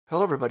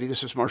Hello, everybody.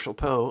 This is Marshall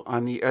Poe.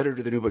 I'm the editor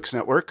of the New Books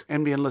Network.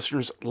 NBN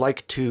listeners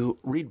like to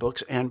read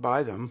books and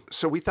buy them.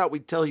 So we thought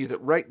we'd tell you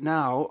that right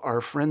now, our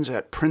friends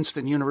at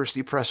Princeton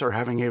University Press are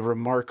having a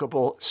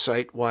remarkable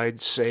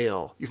site-wide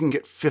sale. You can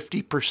get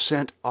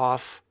 50%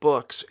 off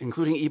books,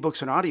 including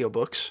ebooks and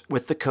audiobooks,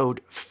 with the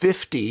code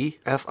 50,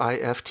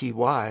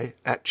 F-I-F-T-Y,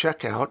 at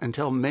checkout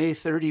until May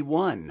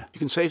 31. You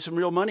can save some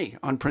real money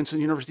on Princeton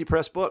University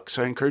Press books.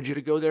 I encourage you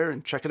to go there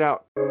and check it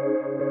out.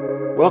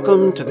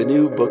 Welcome to the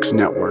New Books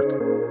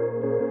Network.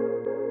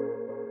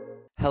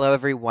 Hello,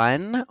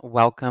 everyone.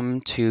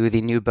 Welcome to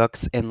the New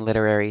Books in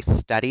Literary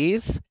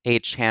Studies, a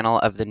channel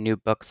of the New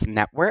Books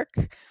Network.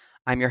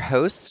 I'm your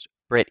host,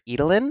 Britt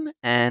Edelin,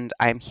 and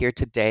I'm here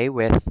today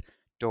with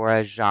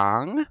Dora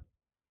Zhang.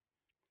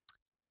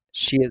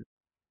 She is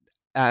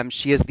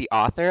the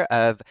author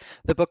of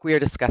the book we are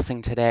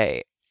discussing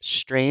today,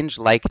 Strange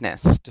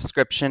Likeness,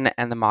 Description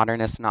and the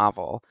Modernist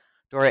Novel.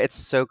 Dora, it's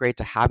so great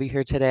to have you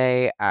here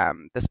today.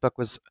 This book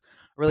was a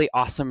really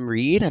awesome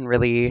read and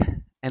really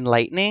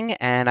enlightening,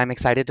 and I'm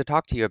excited to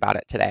talk to you about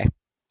it today.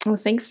 Well,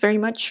 thanks very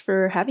much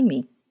for having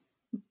me.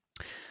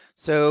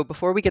 So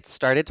before we get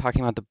started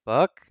talking about the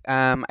book,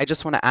 I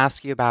just want to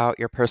ask you about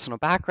your personal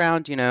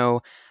background.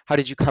 How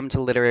did you come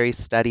to literary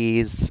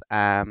studies?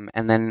 And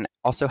then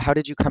also, how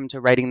did you come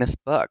to writing this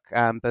book,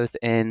 both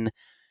in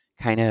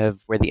kind of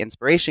where the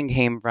inspiration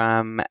came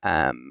from,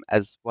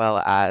 as well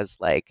as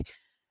like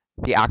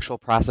the actual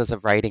process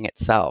of writing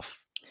itself?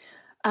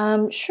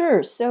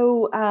 Sure.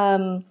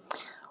 So,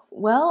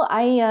 well,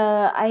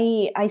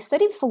 I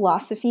studied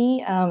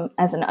philosophy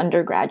as an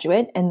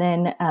undergraduate, and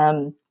then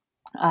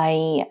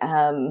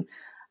and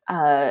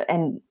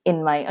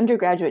in my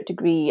undergraduate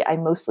degree, I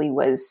mostly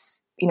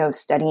was,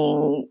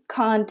 studying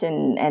Kant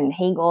and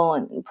Hegel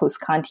and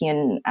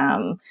post-Kantian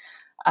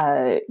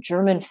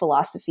German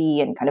philosophy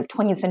and kind of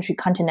 20th century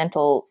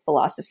continental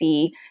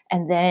philosophy.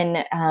 And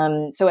then,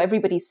 so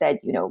everybody said,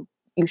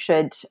 you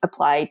should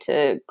apply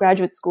to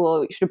graduate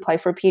school, you should apply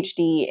for a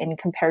PhD in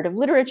comparative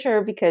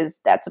literature because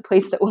that's a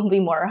place that will be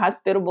more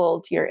hospitable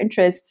to your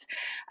interests.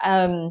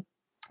 And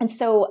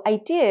so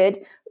I did,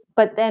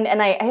 but then,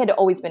 and I had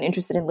always been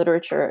interested in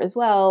literature as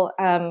well.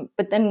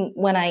 But then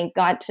when I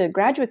got to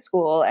graduate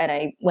school and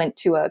I went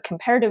to a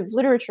comparative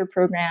literature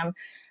program,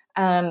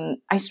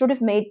 I sort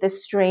of made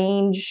this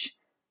strange,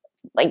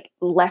 like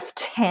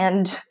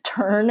left-hand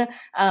turn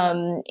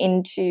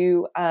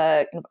into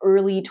kind of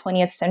early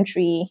 20th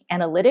century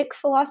analytic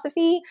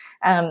philosophy.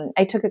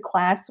 I took a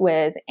class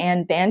with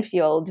Anne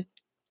Banfield,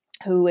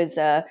 who was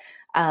a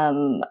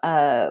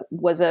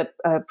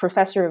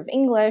professor of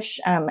English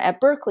at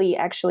Berkeley.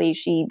 Actually,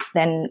 she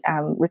then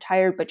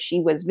retired, but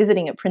she was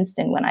visiting at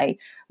Princeton when I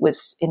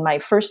was in my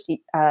first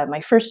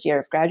year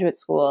of graduate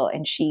school,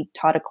 and she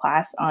taught a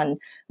class on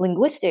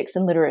linguistics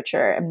and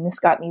literature. And this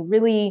got me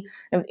really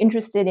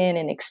interested in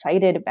and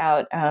excited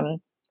about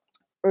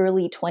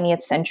early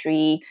 20th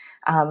century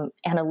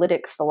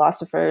analytic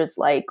philosophers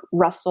like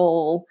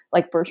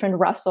Bertrand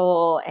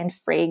Russell and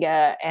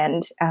Frege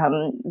and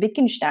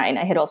Wittgenstein.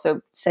 I had also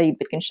studied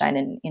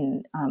Wittgenstein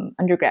in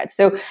undergrad.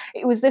 So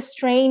it was this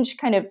strange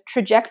kind of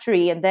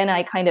trajectory. And then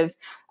I kind of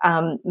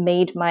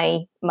made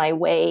my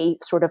way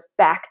sort of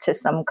back to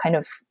some kind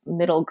of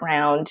middle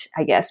ground,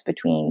 I guess,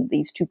 between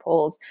these two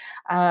poles.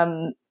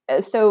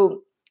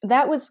 So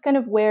that was kind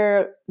of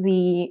where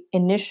the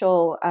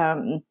initial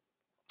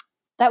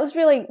that was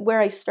really where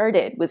I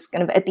started, was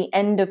kind of at the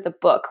end of the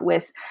book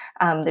with,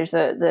 there's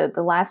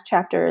the last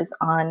chapters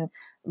on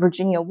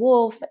Virginia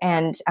Woolf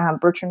and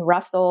Bertrand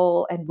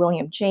Russell and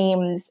William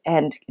James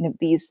and kind of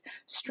these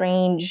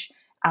strange,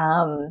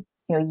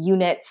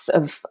 units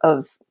of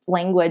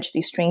language,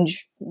 these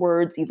strange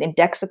words, these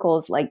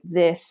indexicals like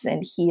this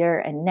and here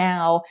and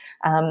now,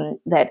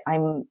 that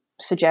I'm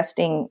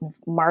suggesting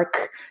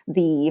mark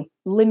the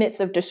limits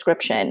of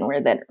description,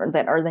 or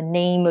that are the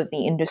name of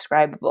the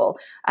indescribable.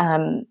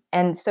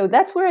 And so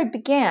that's where I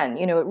began.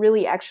 It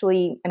really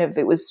actually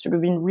it was sort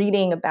of in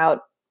reading about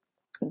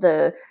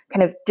the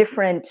kind of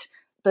different,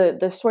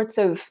 the sorts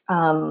of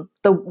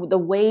the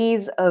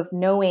ways of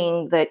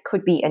knowing that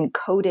could be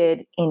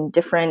encoded in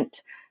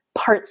different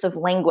parts of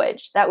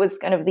language. That was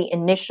kind of the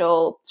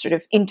initial sort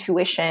of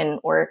intuition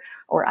or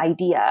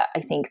idea,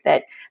 I think,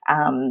 that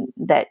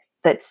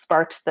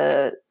sparked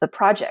the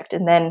project.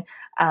 And then,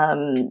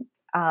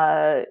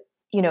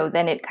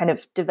 then it kind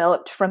of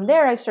developed from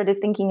there. I started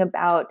thinking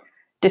about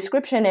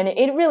description, and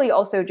it really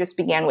also just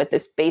began with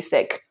this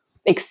basic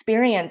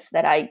experience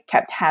that I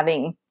kept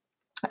having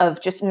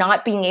of just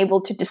not being able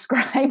to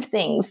describe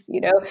things,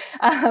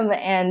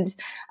 and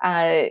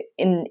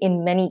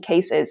in many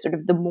cases, sort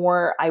of the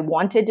more I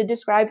wanted to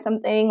describe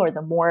something, or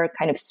the more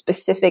kind of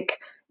specific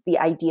the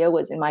idea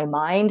was in my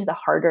mind, the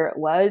harder it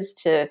was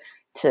to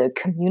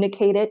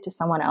communicate it to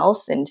someone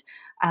else. And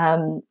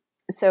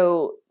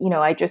so,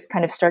 I just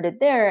kind of started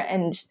there,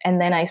 and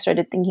then I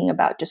started thinking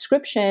about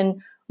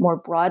description more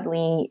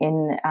broadly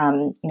in,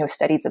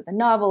 studies of the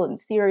novel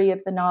and theory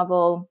of the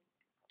novel.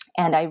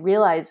 And I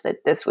realized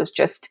that this was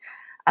just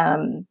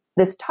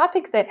this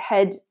topic that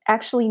had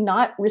actually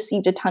not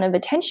received a ton of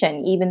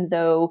attention, even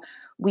though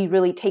we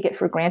really take it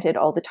for granted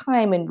all the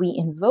time and we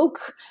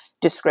invoke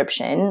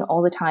description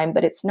all the time,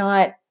 but it's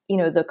not,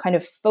 the kind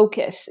of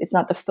focus, it's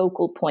not the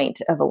focal point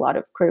of a lot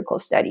of critical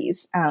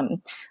studies,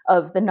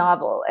 of the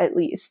novel, at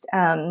least.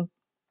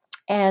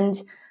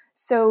 And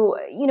so,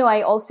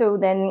 I also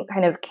then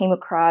kind of came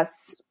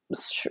across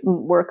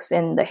works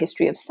in the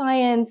history of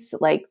science,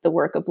 like the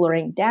work of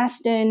Lorraine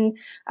Daston,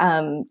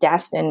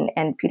 Daston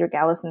and Peter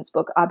Gallison's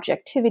book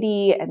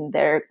Objectivity, and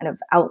their kind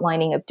of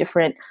outlining of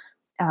different,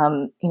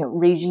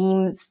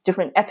 regimes,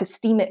 different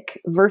epistemic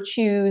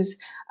virtues,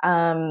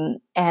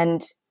 and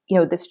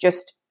this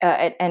just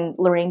and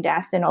Lorraine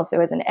Daston also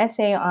has an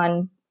essay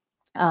on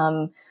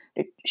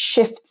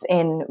shifts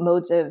in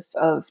modes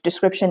of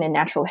description in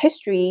natural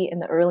history in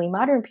the early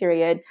modern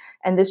period,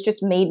 and this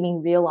just made me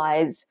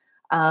realize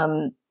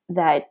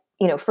that,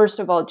 first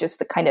of all, just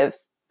the kind of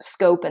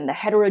scope and the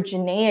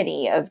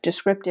heterogeneity of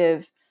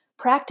descriptive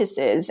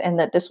practices, and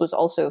that this was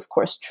also, of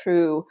course,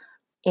 true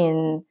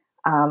in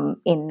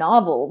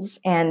novels,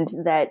 and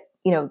that,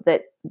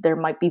 that there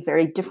might be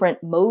very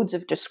different modes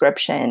of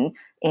description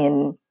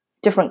in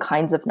different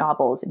kinds of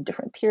novels in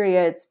different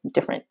periods,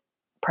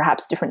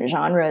 perhaps different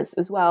genres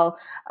as well,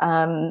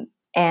 and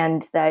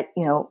that,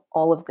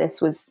 all of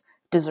this was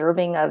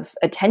deserving of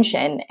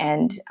attention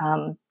and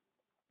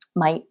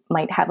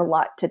might have a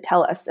lot to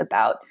tell us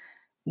about,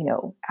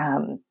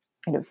 kind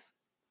of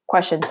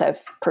questions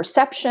of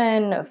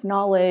perception, of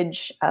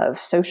knowledge, of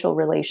social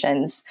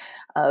relations,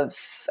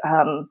 of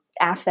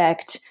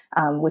affect,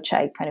 which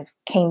I kind of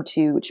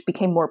which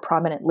became more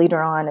prominent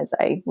later on as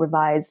I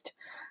revised.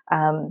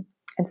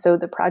 And so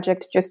the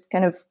project just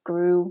kind of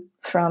grew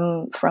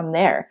from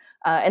there.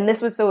 And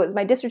it was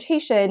my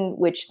dissertation,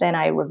 which then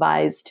I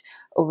revised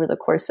over the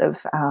course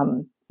of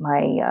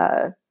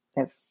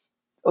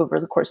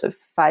over the course of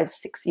 5-6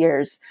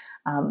 years,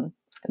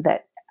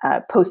 that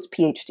post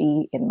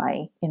PhD in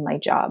my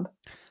job.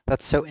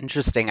 That's so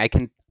interesting. I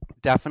can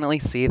definitely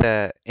see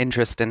the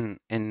interest in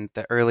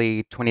the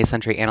early 20th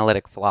century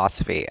analytic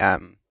philosophy.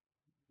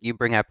 You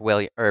bring up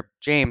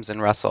James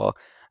and Russell,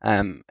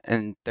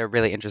 and they're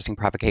really interesting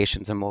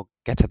provocations, and we'll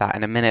get to that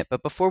in a minute.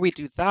 But before we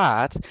do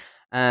that,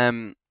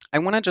 I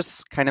want to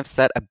just kind of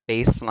set a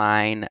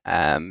baseline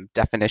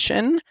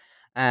definition,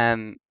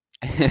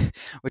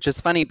 which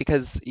is funny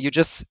because you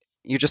just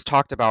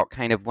talked about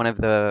kind of one of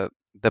the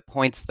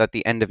points that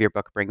the end of your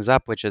book brings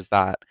up, which is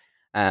that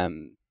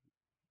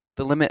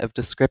the limit of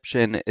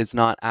description is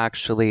not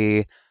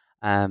actually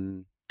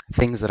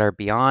things that are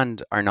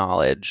beyond our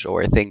knowledge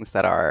or things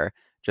that are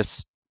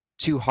just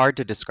too hard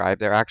to describe.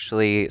 They're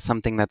actually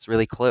something that's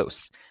really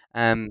close.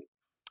 But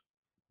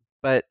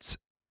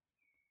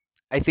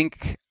I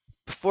think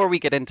before we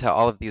get into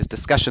all of these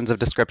discussions of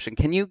description,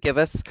 can you give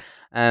us,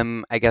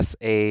 I guess,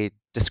 a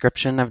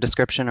description of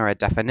description or a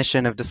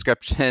definition of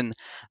description?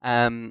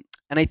 And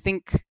I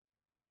think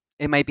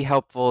it might be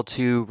helpful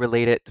to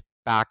relate it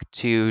back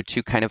to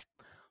kind of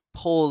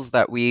poles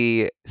that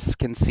we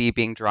can see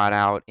being drawn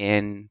out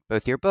in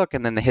both your book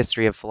and then the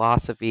history of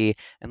philosophy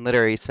and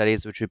literary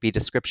studies, which would be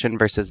description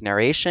versus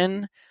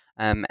narration,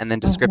 and then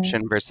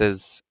description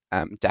versus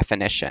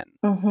definition.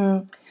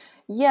 Mm-hmm.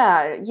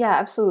 Yeah,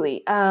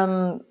 absolutely.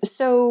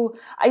 So,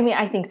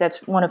 I think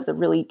that's one of the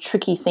really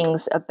tricky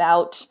things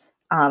about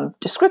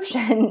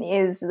description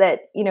is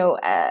that,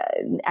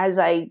 as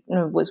I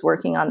was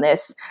working on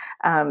this,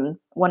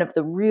 one of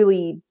the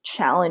really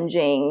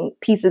challenging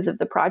pieces of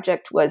the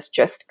project was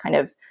just kind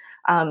of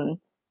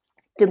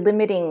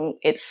delimiting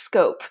its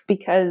scope,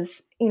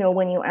 because,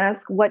 when you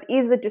ask what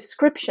is a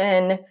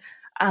description,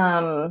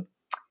 the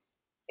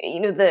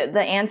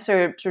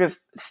answer sort of,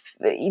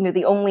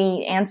 the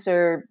only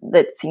answer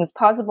that seems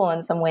possible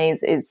in some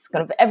ways is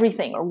kind of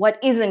everything, or what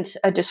isn't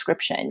a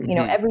description.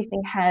 Mm-hmm.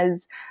 Everything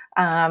has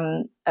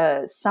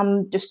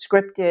some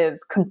descriptive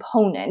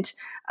component.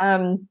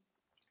 And,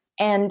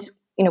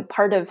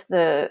 part of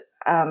the,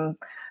 I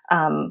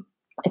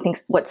think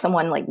what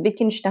someone like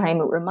Wittgenstein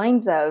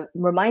reminds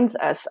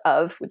us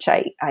of, which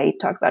I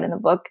talk about in the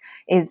book,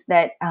 is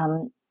that,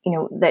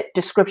 that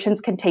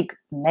descriptions can take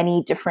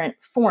many different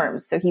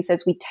forms. So he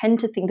says we tend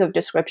to think of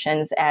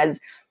descriptions as,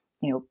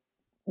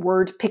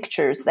 word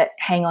pictures that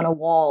hang on a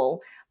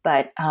wall,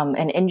 but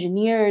an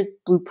engineer's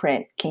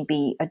blueprint can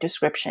be a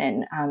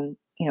description.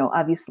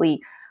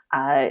 Obviously,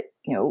 I'm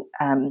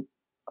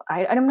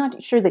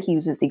not sure that he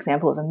uses the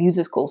example of a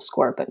musical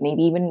score, but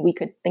maybe even we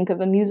could think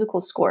of a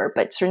musical score,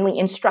 but certainly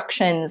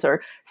instructions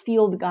or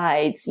field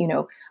guides,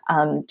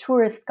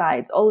 tourist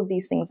guides, all of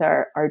these things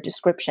are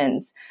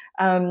descriptions.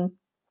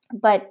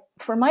 But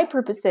for my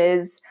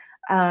purposes,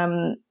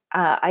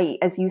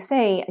 as you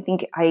say, I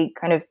think I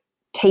kind of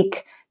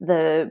take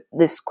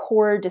this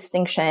core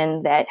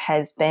distinction that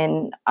has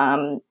been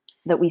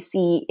that we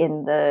see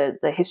in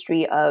the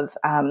history of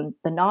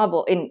the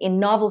novel, in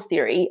novel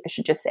theory, I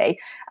should just say,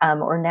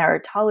 or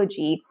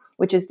narratology,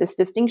 which is this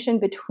distinction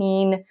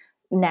between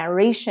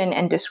narration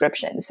and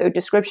description. So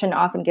description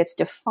often gets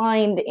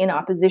defined in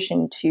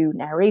opposition to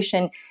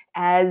narration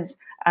as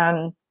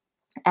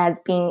as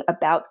being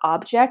about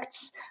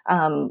objects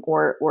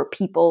or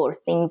people or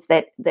things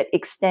that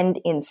extend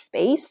in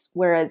space,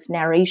 whereas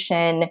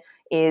narration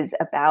is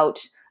about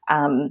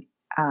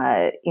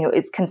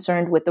is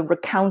concerned with the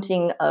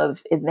recounting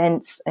of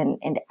events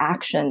and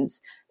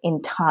actions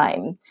in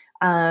time.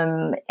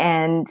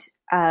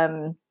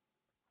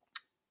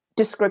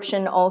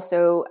 Description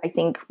also, I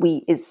think,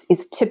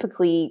 is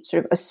typically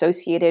sort of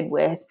associated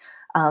with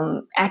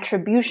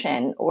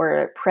attribution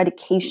or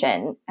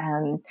predication.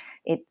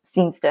 It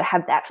seems to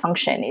have that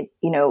function.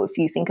 If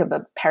you think of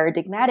a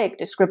paradigmatic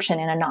description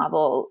in a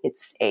novel,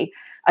 it's a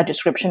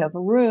description of a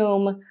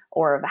room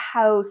or of a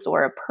house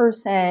or a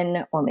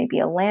person or maybe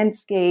a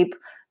landscape.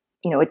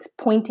 It's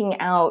pointing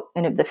out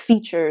kind of the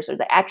features or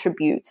the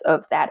attributes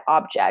of that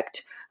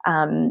object.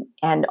 And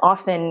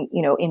often,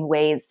 in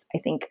ways, I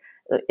think,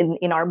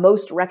 in our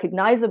most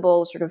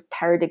recognizable sort of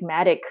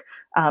paradigmatic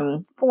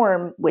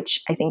form,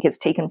 which I think is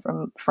taken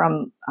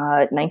from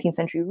 19th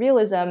century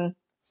realism,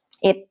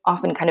 it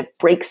often kind of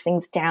breaks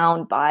things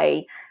down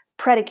by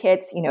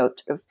predicates,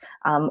 sort of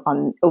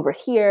on over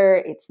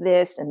here, it's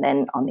this, and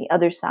then on the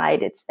other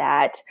side, it's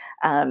that.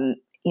 And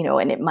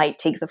it might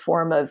take the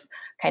form of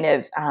kind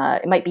of,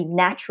 it might be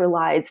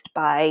naturalized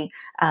by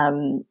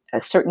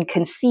certain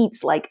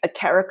conceits, like a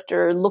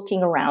character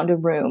looking around a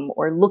room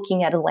or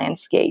looking at a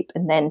landscape.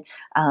 And then,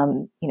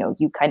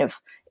 you kind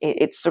of,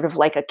 it's sort of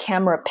like a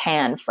camera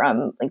pan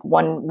from like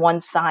one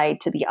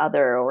side to the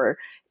other, or,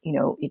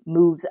 it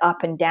moves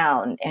up and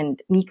down.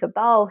 And Mika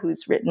Ball,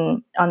 who's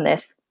written on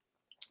this,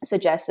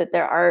 suggests that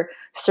there are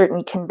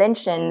certain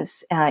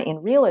conventions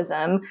in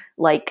realism,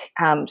 like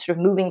sort of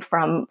moving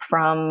from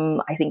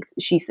I think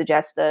she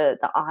suggests the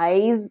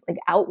eyes like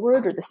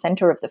outward, or the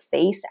center of the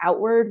face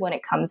outward when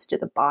it comes to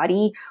the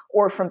body,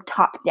 or from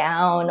top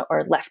down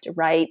or left to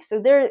right. So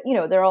there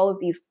are all of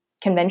these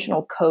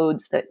conventional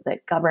codes that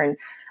govern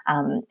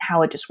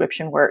how a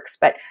description works.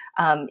 But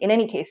in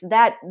any case,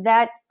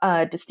 that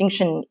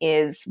distinction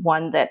is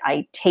one that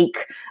I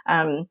take,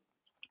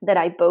 that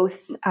I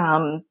both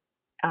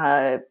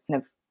kind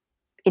of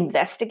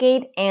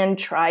investigate and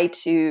try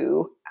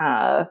to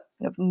kind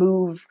of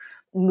move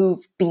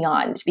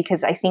beyond,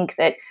 because I think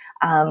that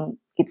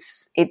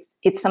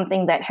it's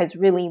something that has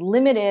really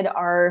limited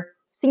our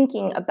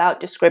thinking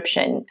about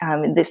description,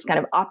 this kind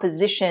of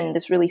opposition,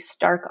 this really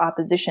stark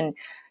opposition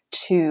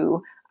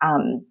to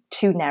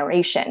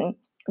narration.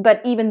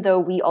 But even though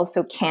we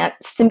also can't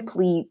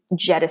simply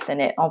jettison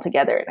it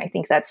altogether, and I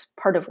think that's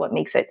part of what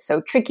makes it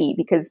so tricky,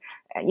 because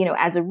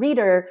as a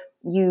reader,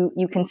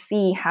 you can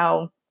see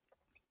how,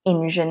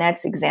 in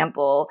Jeanette's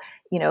example,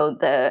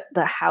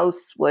 the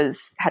house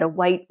had a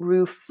white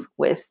roof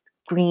with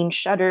green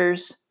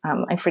shutters.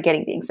 I'm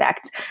forgetting the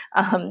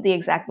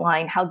exact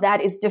line. How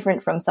that is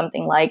different from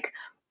something like,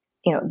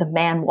 the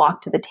man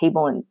walked to the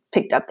table and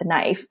picked up the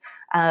knife.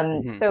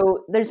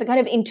 So there's a kind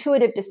of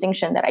intuitive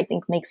distinction that I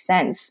think makes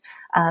sense.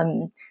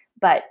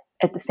 But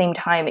at the same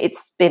time,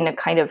 it's been a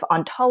kind of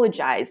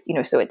ontologized,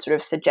 so it sort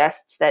of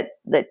suggests that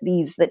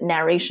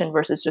narration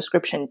versus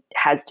description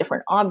has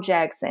different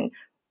objects, and,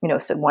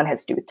 so one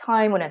has to do with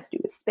time, one has to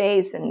do with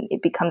space, and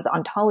it becomes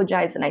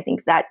ontologized. And I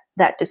think that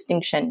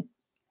distinction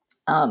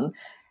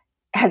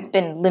has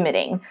been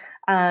limiting.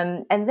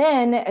 And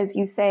then, as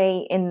you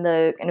say, in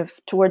the kind of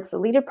towards the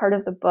later part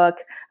of the book,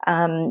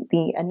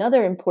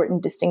 another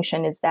important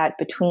distinction is that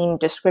between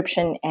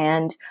description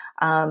and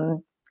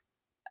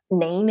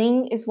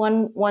naming is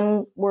one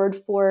word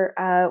for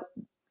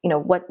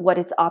what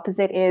its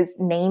opposite is.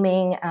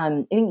 Naming,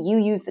 I think you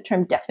use the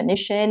term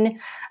definition,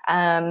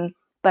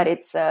 but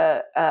it's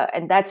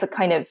and that's a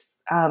kind of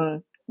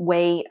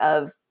way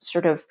of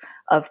sort of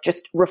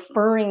just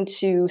referring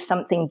to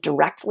something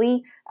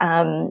directly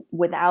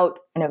without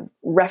kind of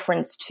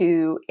reference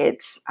to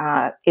its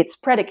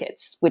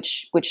predicates,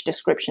 which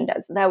description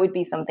does. That would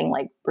be something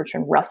like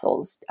Bertrand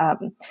Russell's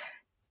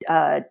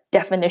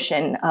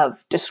definition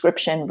of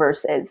description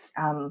versus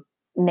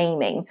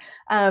naming.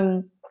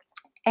 But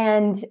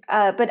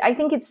I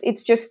think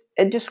it's just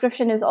a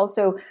description is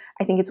also,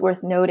 I think it's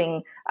worth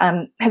noting,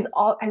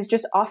 has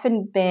just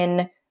often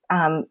been,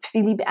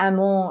 Philippe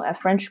Hamon, a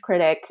French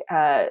critic,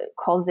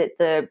 calls it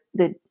the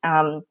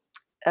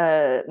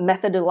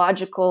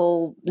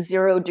methodological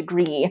 0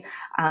 degree.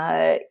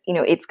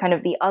 It's kind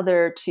of the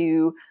other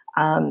to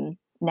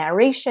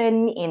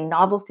narration in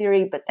novel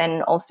theory, but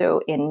then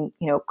also in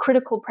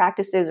critical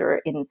practices,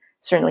 or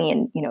certainly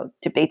in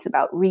debates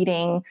about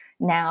reading.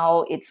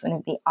 Now it's sort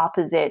of the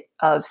opposite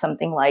of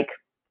something like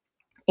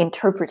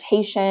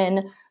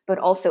interpretation, but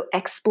also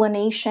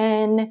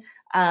explanation.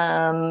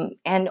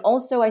 And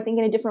also, I think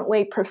in a different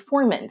way,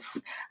 performance.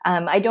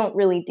 I don't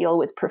really deal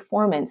with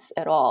performance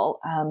at all,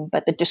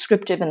 but the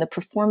descriptive and the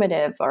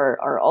performative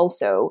are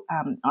also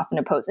often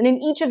opposed. And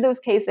in each of those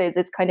cases,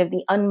 it's kind of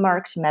the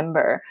unmarked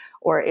member,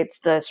 or it's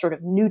the sort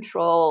of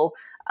neutral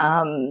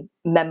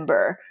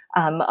member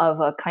of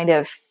a kind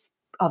of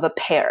a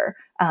pair.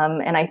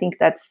 And I think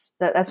that's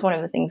one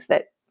of the things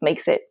that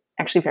makes it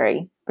actually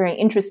very, very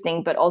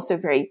interesting, but also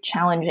very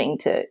challenging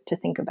to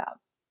think about.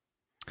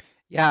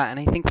 Yeah, and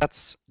I think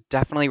that's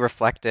definitely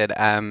reflected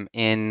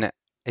in,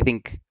 I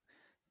think,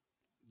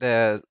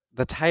 the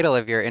title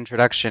of your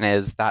introduction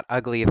is That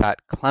Ugly,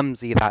 That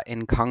Clumsy, That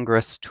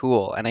Incongruous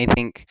Tool. And I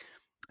think,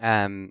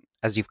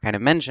 as you've kind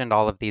of mentioned,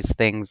 all of these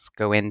things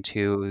go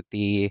into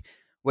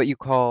what you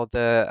call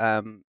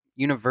the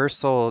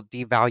universal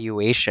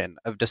devaluation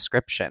of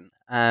description.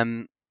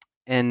 And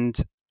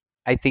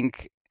I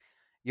think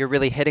you're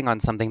really hitting on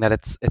something that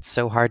it's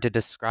so hard to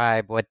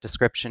describe what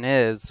description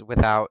is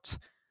without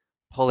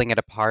pulling it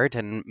apart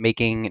and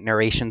making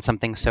narration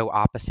something so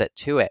opposite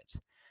to it.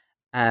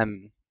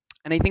 And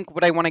I think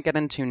what I want to get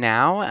into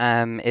now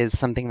is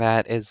something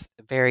that is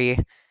very,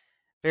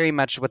 very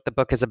much what the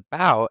book is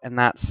about, and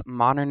that's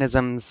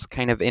modernism's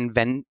kind of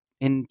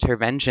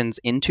interventions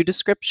into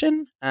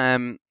description.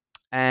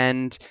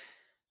 And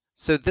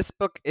so this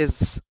book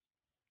is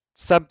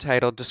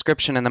subtitled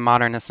Description in the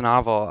Modernist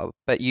Novel,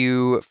 but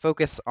you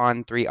focus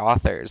on 3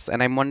 authors.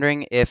 And I'm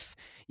wondering if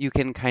you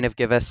can kind of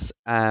give us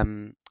a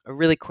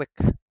really quick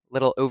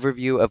little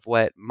overview of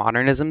what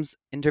modernism's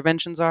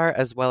interventions are,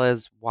 as well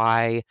as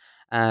why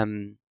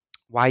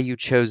you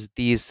chose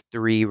these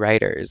 3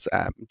 writers,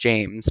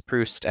 James,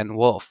 Proust, and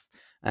Woolf,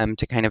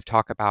 to kind of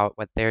talk about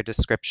what their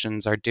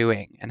descriptions are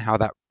doing and how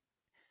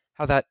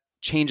that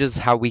changes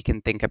how we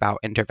can think about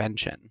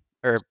intervention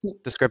or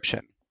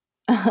description.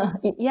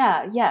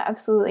 Yeah,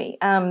 absolutely.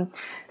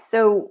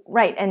 So,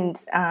 right. And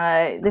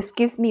this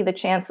gives me the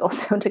chance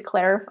also to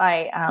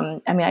clarify.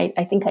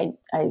 I think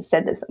I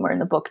said this somewhere in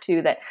the book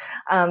too, that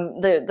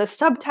the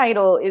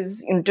subtitle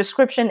is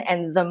Description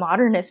and the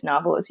Modernist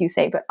Novel, as you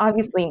say, but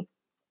obviously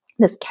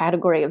this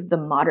category of the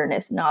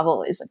modernist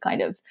novel is a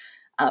kind of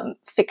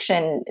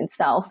fiction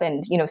itself.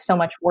 And, so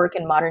much work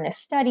in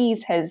modernist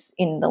studies has,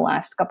 in the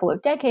last couple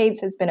of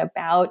decades, has been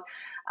about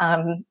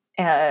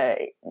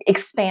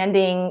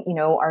expanding,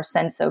 our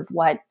sense of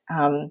what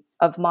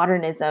of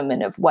modernism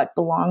and of what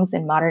belongs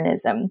in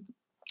modernism.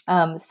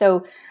 I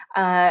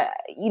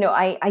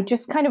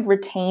just kind of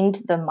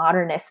retained the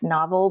modernist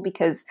novel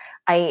because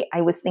I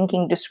was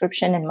thinking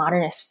description and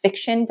modernist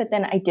fiction, but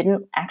then I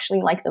didn't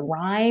actually like the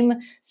rhyme.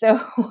 So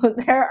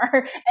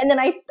and then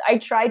I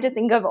tried to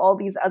think of all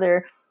these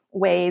other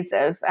ways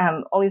of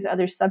all these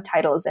other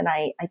subtitles, and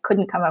I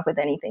couldn't come up with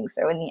anything.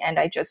 So in the end,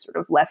 I just sort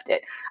of left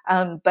it.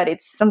 But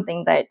it's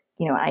something that,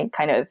 I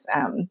kind of,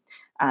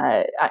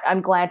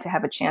 I'm glad to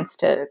have a chance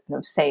to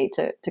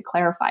to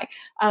clarify.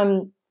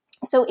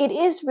 So it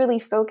is really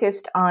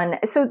focused on,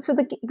 so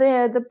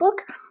the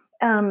book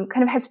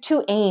kind of has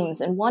 2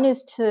 aims, and one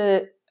is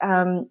to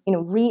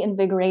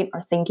reinvigorate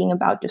our thinking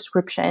about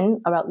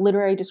description, about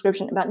literary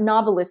description, about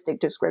novelistic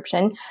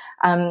description,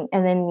 and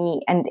then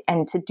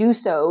and to do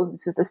so,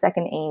 this is the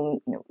second aim,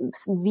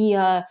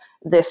 via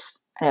this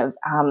kind of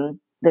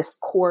this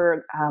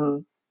core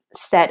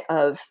set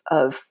of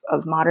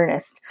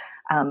modernist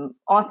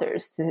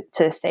authors,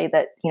 to say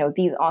that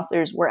these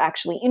authors were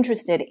actually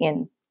interested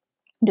in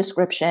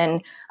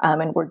description,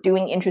 and we're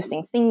doing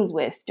interesting things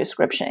with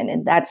description,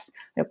 and that's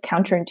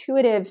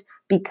counterintuitive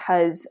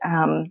because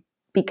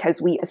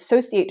we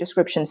associate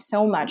description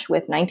so much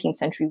with 19th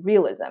century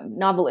realism,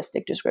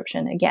 novelistic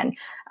description again,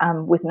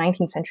 with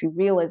 19th century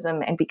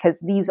realism, and because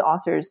these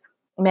authors,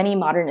 many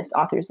modernist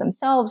authors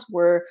themselves,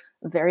 were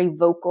very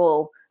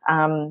vocal,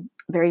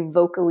 very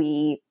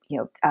vocally,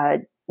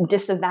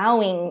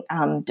 disavowing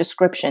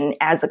description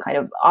as a kind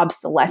of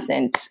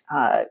obsolescent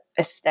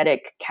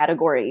aesthetic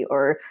category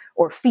or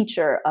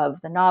feature of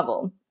the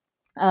novel.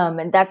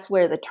 And that's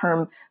where the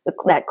term,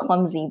 that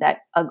clumsy,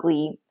 that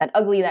ugly,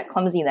 that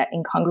clumsy, that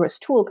incongruous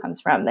tool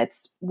comes from.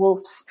 That's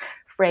Woolf's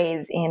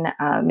phrase in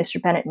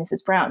Mr. Bennet and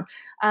Mrs. Brown.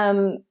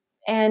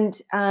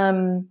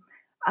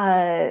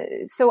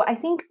 So I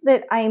think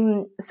that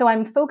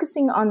I'm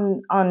focusing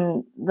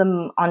on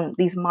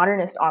these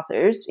modernist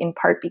authors, in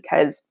part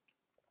because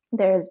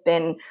there has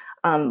been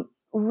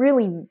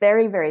really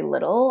very, very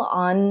little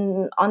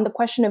on the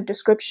question of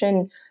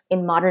description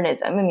in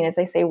modernism. I mean, as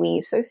I say, we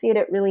associate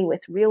it really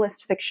with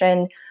realist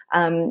fiction,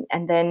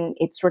 and then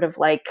it's sort of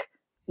like,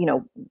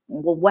 well,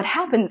 what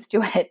happens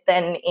to it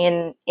then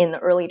in the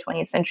early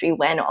 20th century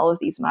when all of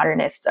these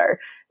modernists are,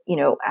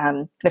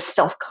 kind of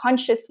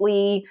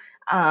self-consciously,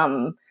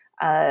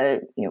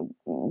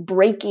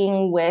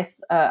 breaking with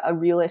a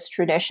realist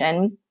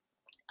tradition.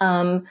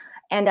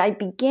 And I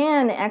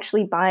began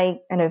actually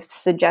by kind of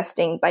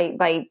suggesting,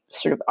 by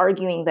sort of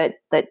arguing that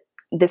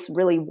this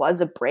really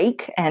was a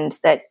break, and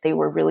that they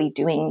were really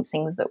doing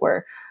things that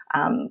were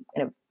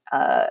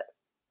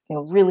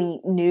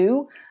really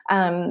new.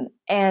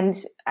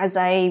 And as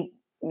I,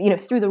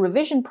 through the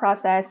revision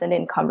process and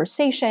in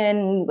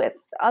conversation with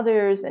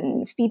others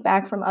and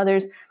feedback from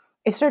others,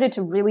 I started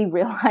to really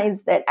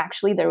realize that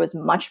actually there was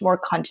much more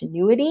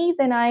continuity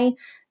than I,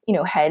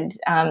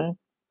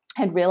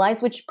 had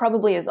realized, which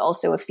probably is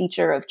also a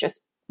feature of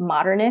just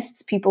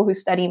modernists, people who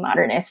study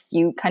modernists,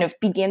 you kind of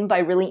begin by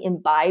really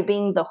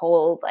imbibing the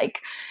whole,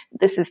 like,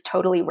 this is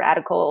totally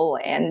radical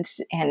and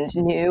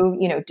new,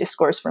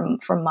 discourse from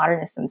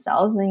modernist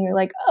themselves. And then you're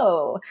like,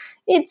 oh,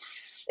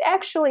 it's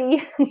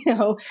actually,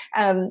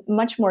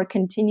 much more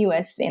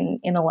continuous in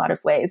a lot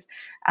of ways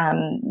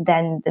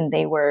than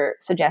they were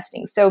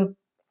suggesting. So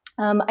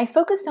I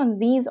focused on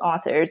these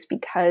authors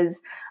because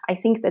I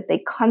think that they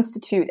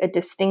constitute a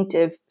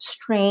distinctive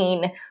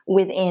strain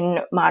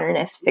within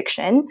modernist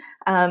fiction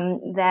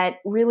that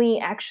really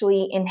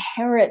actually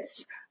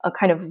inherits a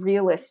kind of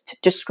realist,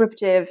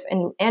 descriptive,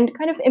 and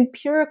kind of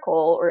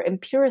empirical or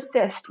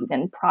empiricist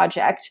even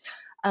project,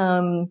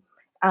 and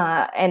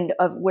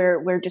of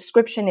where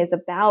description is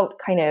about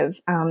kind of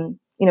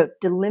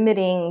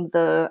delimiting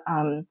the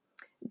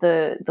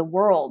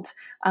world.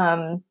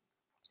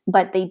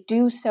 But they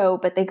do so,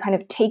 but they kind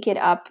of take it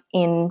up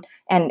in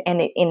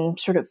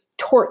sort of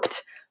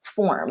torqued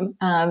form.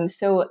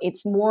 So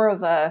it's more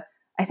of I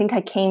think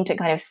I came to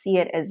kind of see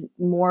it as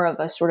more of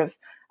a sort of,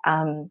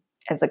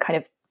 as a kind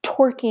of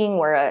torquing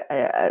or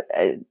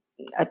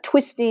a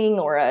twisting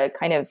or a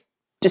kind of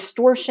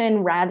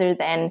distortion rather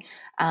than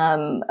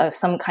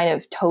some kind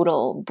of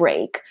total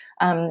break.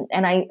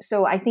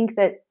 So I think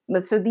that,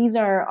 so these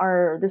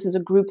this is a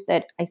group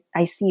that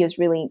I see as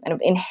really kind of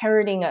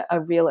inheriting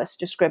a realist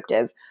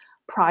descriptive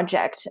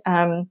project.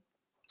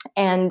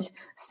 And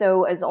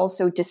so as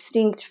also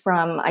distinct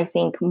from, I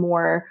think,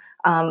 more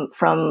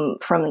from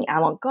the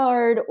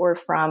avant-garde or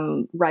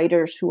from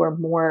writers who are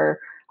more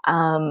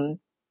kind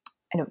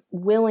of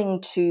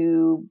willing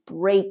to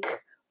break,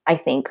 I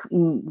think,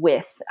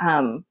 with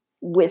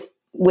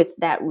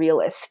that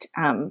realist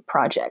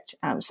project.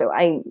 So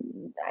I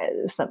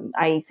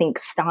think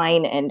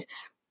Stein and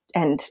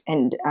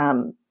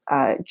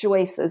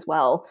Joyce as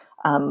well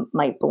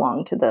might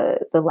belong to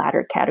the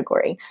latter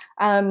category.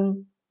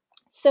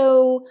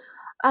 So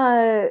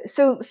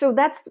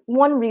that's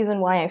one reason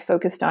why I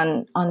focused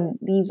on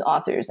these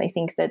authors. I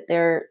think that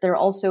they're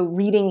also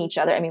reading each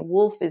other. I mean,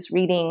 Woolf is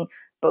reading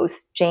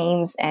both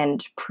James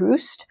and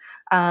Proust,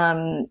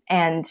 and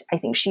I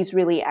think she's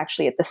really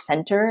actually at the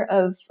center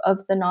of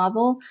the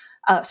novel.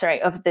 Of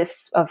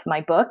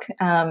my book.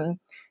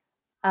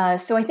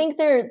 So I think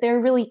they're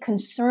really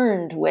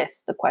concerned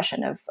with the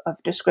question of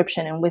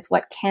description and with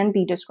what can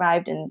be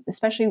described, and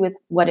especially with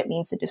what it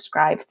means to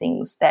describe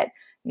things that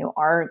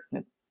are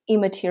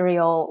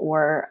immaterial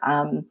or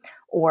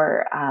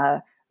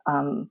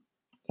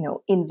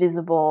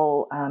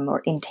invisible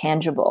or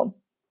intangible.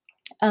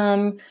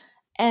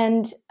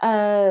 And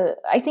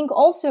I think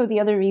also the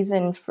other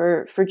reason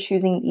for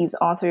choosing these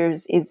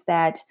authors is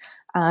that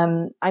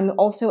I'm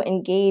also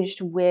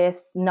engaged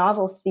with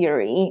novel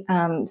theory.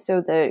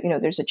 So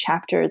there's a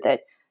chapter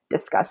that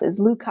discusses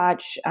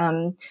Lukács,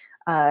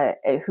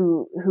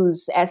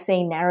 whose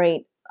essay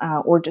Narrate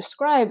or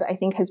Describe, I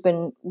think, has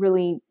been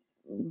really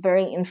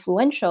very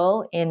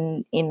influential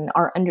in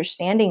our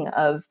understanding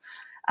of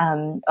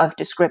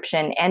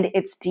description and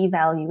its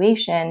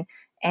devaluation.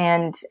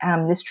 And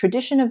this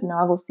tradition of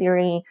novel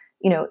theory,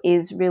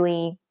 is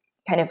really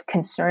kind of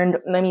concerned.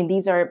 I mean,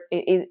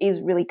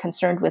 is really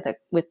concerned with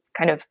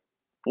kind of,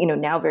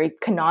 now very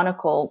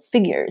canonical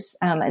figures.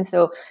 And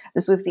so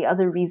this was the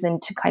other reason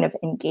to kind of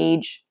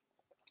engage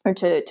or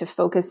to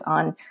focus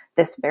on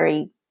this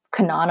very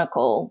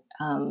canonical,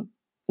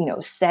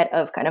 set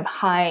of kind of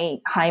high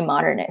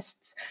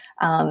modernists.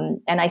 And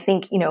I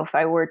think, if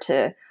I were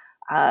to,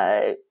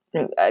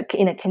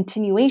 in a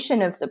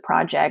continuation of the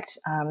project,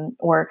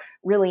 or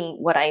really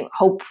what I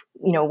hope,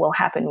 will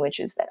happen, which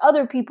is that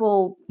other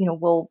people,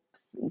 will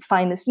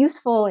find this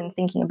useful in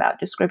thinking about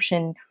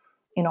description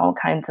in all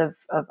kinds of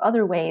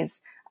other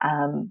ways.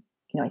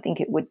 I think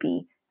it would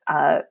be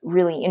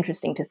really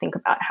interesting to think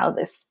about how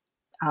this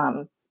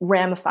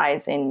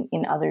ramifies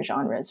in other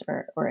genres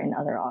or in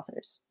other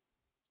authors.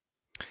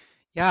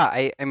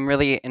 Yeah, I'm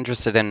really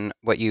interested in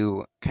what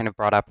you kind of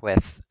brought up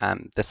with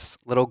this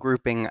little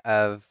grouping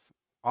of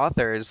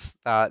authors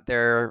that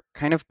they're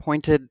kind of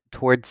pointed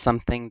towards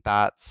something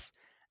that's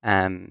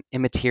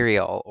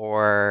immaterial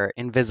or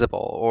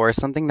invisible or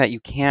something that you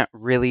can't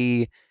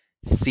really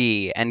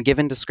see. And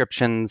given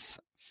descriptions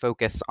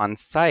focus on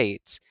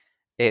sight,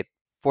 it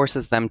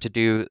forces them to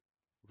do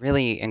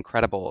really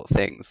incredible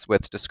things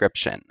with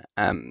description.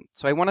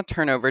 So I want to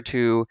turn over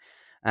to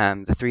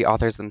the three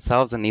authors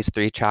themselves in these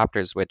three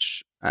chapters,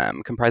 which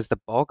comprise the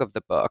bulk of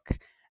the book.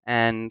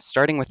 And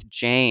starting with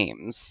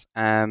James,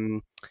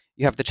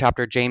 you have the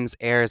chapter James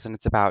Ayres, and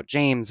it's about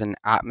James and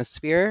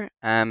atmosphere.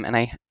 And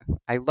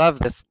I love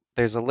this.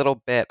 There's a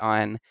little bit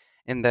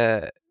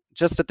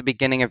just at the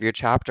beginning of your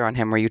chapter on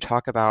him where you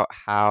talk about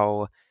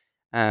how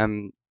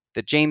the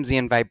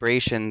Jamesian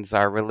vibrations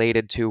are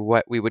related to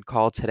what we would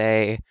call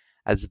today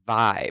as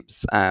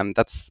vibes.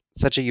 That's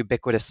such a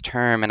ubiquitous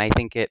term, and I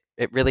think it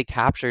really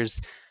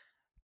captures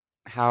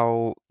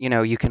how,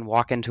 you can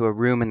walk into a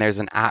room and there's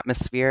an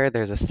atmosphere,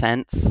 there's a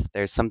sense,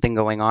 there's something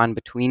going on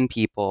between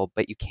people,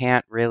 but you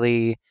can't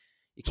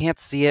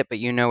see it, but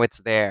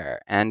it's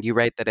there. And you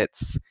write that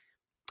it's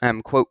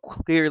quote,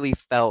 clearly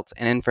felt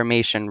and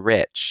information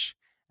rich.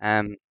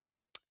 And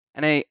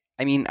I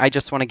mean, I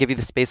just want to give you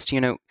the space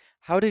to,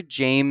 how does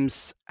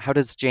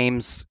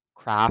James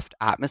craft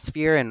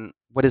atmosphere, and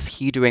what is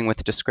he doing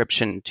with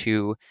description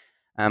to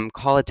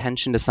call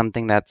attention to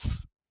something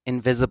that's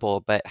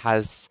invisible but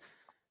has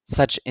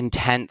such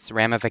intense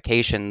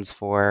ramifications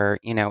for,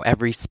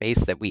 every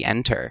space that we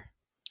enter?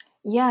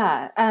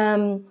 Yeah.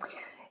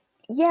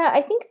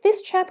 I think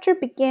this chapter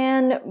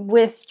began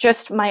with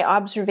just my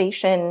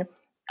observation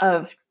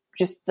of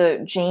just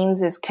the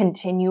James's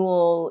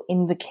continual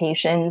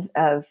invocations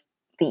of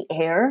the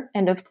air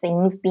and of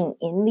things being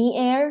in the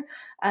air.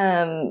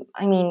 I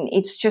mean,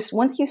 it's just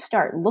once you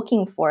start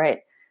looking for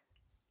it,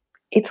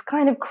 it's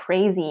kind of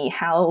crazy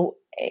how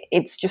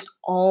it's just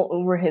all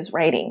over his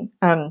writing.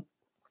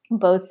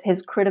 Both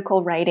his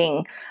critical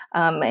writing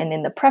and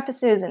in the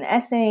prefaces and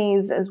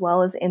essays, as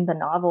well as in the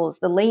novels,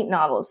 the late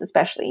novels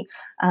especially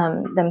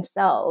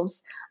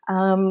themselves.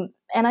 And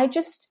I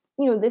just,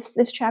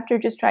 this chapter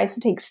just tries to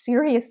take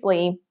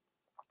seriously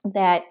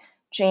that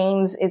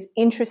James is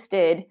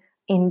interested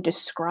in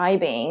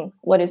describing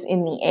what is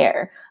in the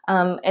air.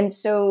 And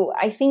so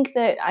I think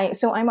that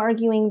I'm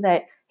arguing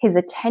that his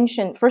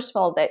attention, first of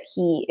all, that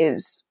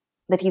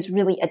he's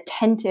really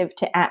attentive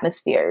to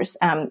atmospheres,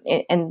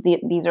 and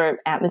these are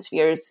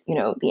atmospheres.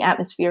 The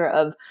atmosphere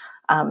of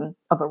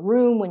a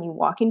room when you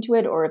walk into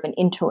it, or of an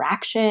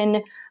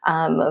interaction,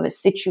 of a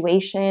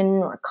situation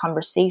or a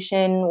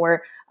conversation,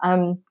 or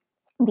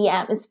the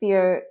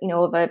atmosphere,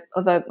 of a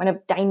kind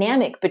of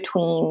dynamic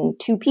between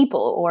two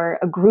people or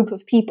a group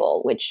of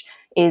people, which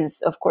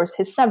is, of course,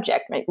 his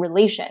subject, right?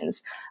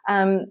 Relations,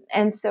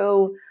 and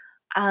so.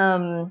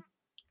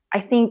 I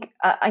think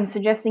I'm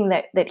suggesting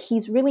that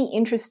he's really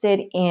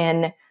interested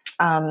in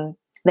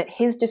that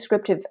his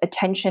descriptive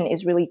attention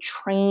is really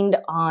trained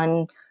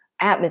on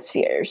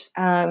atmospheres.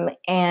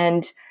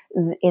 And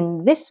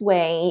in this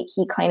way,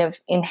 he kind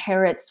of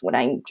inherits what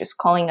I'm just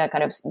calling a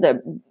kind of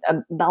the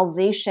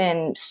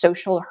Balzacian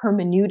social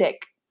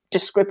hermeneutic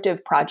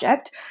descriptive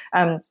project.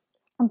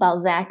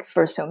 Balzac,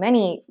 for so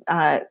many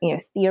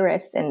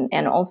theorists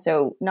and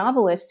also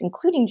novelists,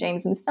 including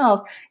James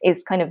himself,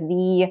 is kind of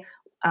the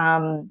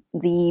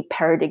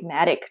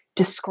paradigmatic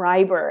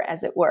describer,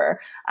 as it were.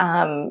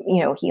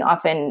 He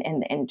often,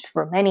 and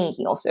for many,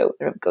 he also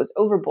sort of goes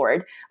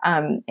overboard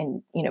and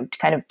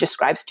kind of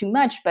describes too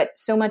much. But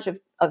so much of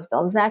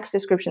Balzac's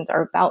descriptions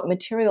are about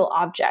material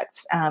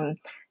objects.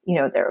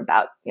 They're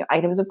about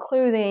items of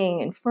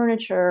clothing and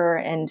furniture,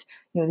 and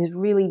these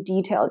really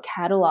detailed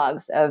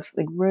catalogs of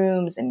like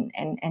rooms and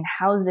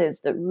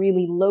houses that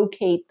really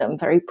locate them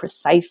very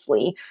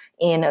precisely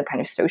in a kind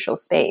of social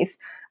space.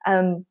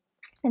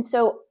 And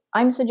so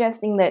I'm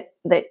suggesting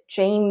that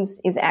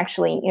James is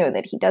actually,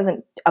 that he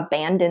doesn't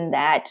abandon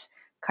that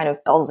kind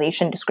of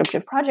Balzacian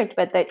descriptive project,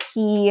 but that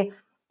he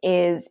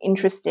is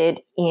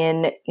interested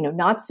in,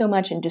 not so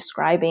much in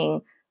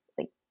describing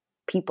like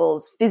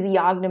people's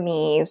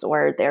physiognomies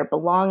or their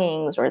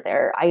belongings or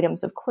their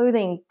items of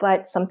clothing,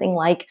 but something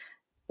like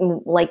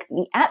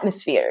the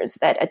atmospheres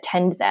that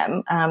attend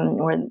them,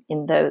 or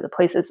in the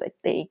places that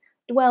they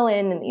dwell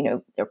in,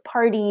 and their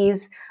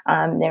parties,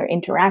 their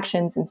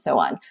interactions, and so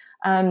on.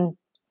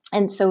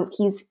 And so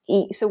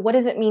so what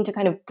does it mean to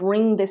kind of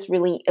bring this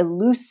really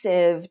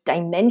elusive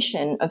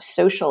dimension of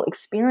social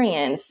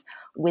experience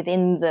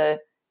within the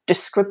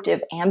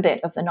descriptive ambit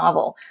of the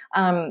novel?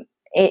 I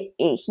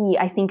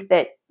think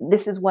that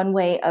this is one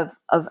way of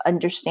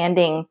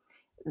understanding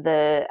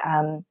the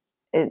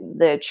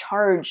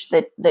charge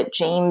that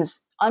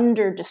James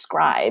under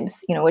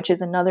describes, which is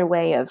another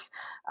way of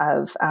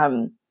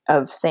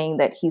saying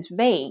that he's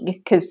vague,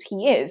 because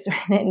he is,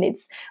 and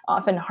it's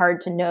often hard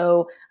to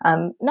know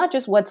not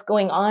just what's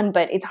going on,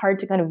 but it's hard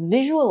to kind of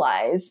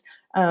visualize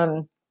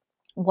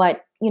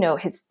what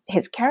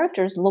his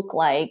characters look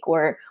like,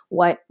 or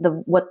what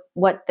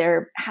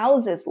their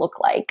houses look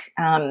like,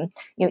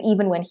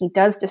 even when he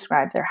does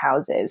describe their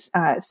houses.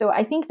 So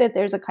I think that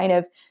there's a kind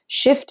of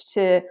shift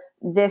to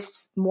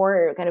this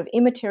more kind of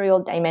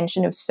immaterial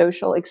dimension of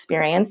social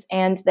experience,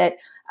 and that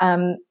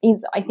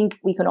I think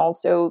we can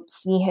also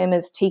see him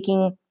as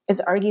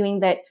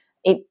arguing that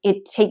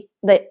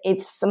that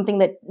it's something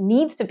that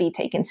needs to be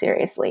taken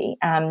seriously,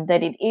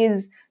 that it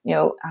is,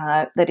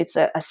 that it's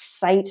a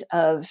site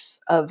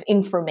of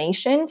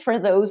information for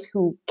those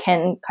who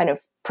can kind of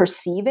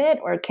perceive it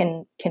or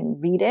can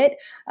read it,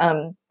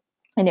 and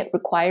it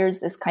requires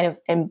this kind of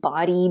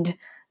embodied,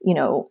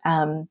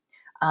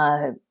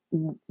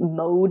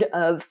 mode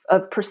of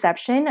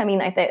perception. I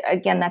mean,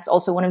 again, that's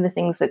also one of the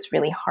things that's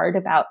really hard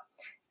about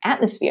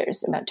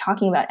atmospheres, about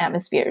talking about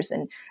atmospheres.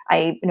 And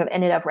I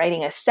ended up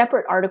writing a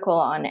separate article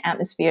on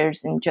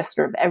atmospheres in just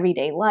sort of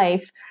everyday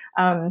life.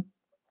 And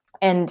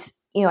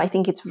I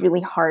think it's really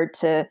hard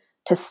to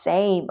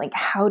say, like,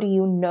 how do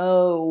you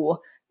know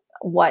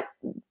what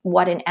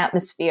an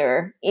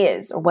atmosphere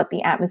is, or what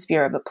the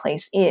atmosphere of a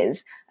place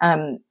is?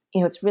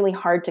 It's really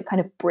hard to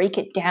kind of break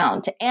it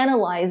down, to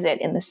analyze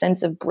it in the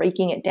sense of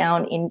breaking it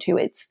down into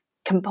its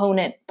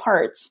component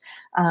parts.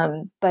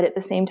 But at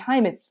the same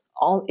time, it's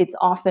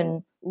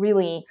often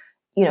really,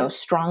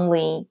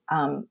 strongly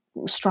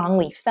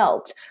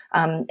felt.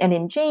 And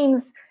in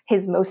James,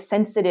 those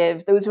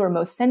who are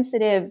most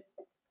sensitive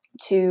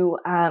to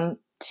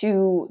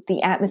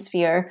the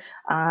atmosphere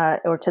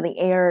or to the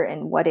air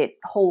and what it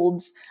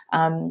holds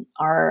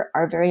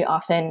are very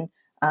often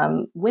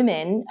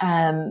women,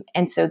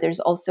 and so there's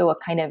also a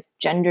kind of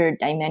gender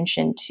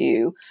dimension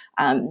to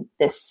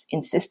this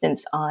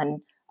insistence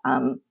on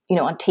on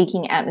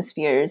taking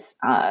atmospheres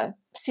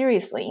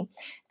seriously.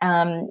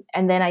 And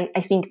then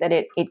I think that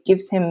it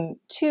gives him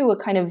too a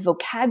kind of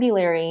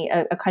vocabulary,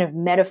 a kind of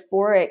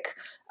metaphorical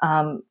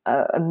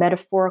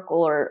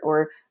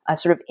or a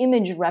sort of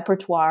image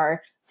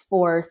repertoire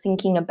for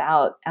thinking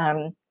about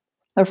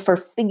or for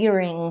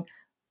figuring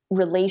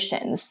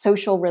relations,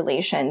 social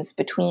relations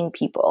between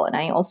people. And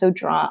I also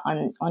draw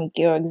on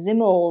Georg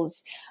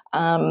Simmel's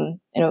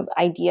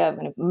idea of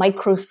kind of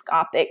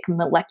microscopic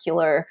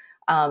molecular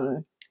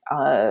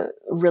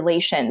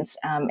relations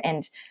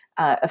and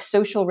of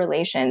social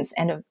relations,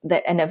 and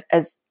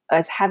as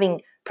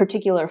having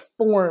particular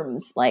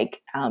forms,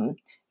 like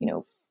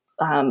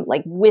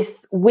like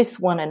with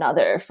one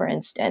another, for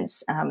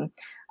instance,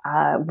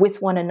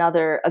 with one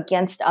another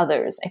against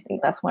others. I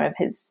think that's one of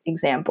his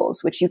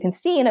examples, which you can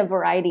see in a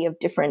variety of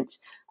different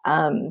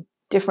kind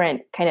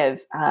of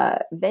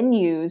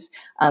venues,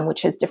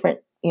 which has different.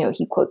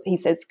 He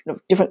says kind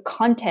of different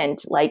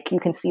content. Like you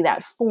can see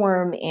that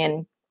form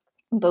in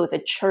both a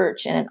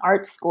church and an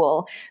art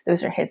school.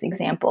 Those are his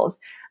examples.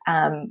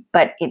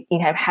 But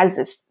it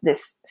has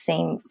this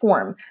same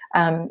form.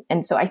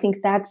 And so I think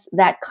that's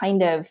that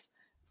kind of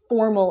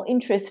formal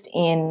interest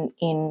in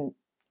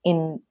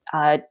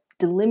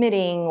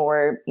delimiting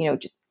or,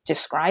 just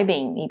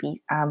describing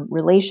maybe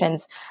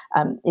relations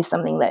is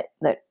something that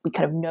we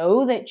kind of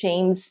know that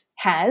James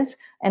has.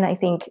 And I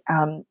think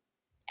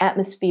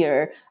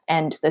atmosphere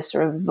and the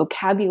sort of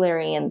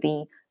vocabulary and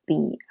the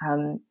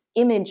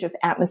image of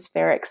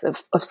atmospherics,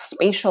 of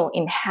spatial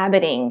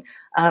inhabiting,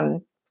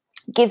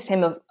 gives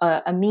him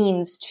a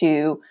means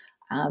to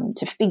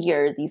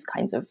figure these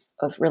kinds of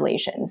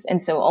relations.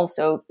 And so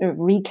also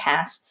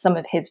recast some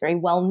of his very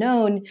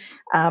well-known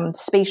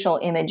spatial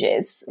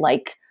images,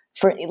 like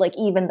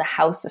even the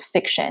House of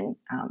Fiction,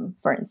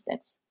 for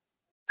instance.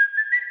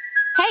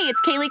 Hey,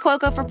 it's Kaylee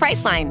Cuoco for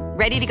Priceline.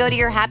 Ready to go to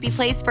your happy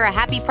place for a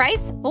happy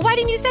price? Well, why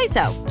didn't you say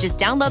so? Just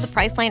download the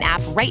Priceline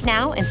app right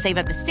now and save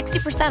up to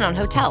 60% on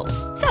hotels.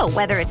 So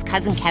whether it's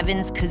Cousin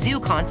Kevin's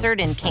Kazoo Concert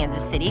in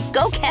Kansas City,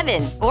 go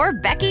Kevin, or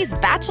Becky's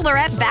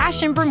Bachelorette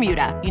Bash in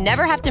Bermuda, you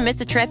never have to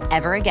miss a trip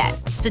ever again.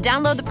 So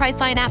download the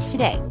Priceline app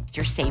today.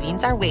 Your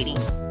savings are waiting.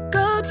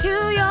 Go to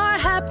your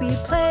happy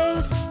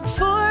place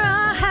for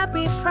a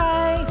happy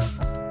price.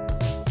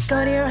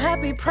 Go to your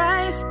happy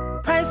price,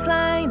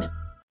 Priceline.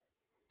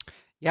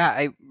 Yeah,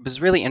 I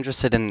was really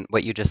interested in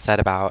what you just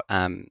said about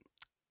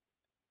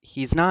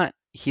he's not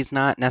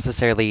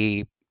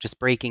necessarily just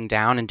breaking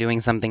down and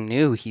doing something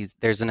new.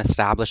 There's an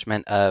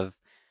establishment of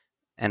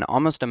an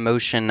almost a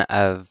motion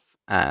of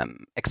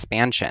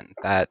expansion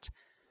that,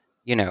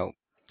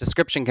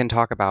 description can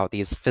talk about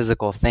these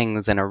physical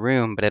things in a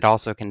room, but it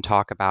also can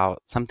talk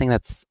about something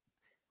that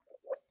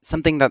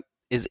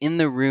is in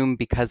the room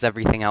because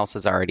everything else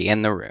is already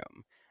in the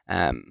room.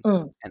 And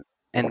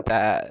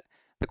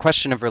the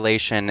question of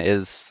relation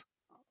is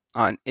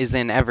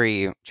in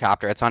every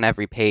chapter. It's on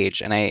every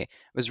page, and I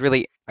was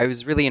really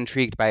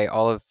intrigued by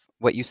all of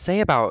what you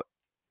say about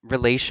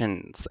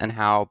relations and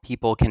how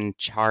people can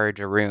charge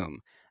a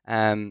room.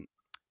 And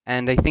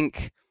I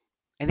think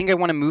I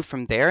want to move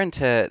from there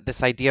into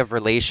this idea of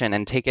relation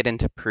and take it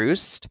into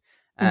Proust,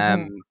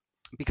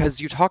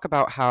 because you talk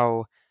about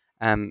how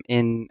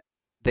in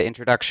the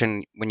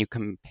introduction, when you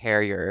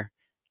compare your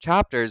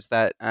chapters,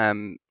 that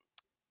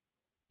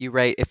you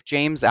write, if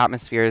James'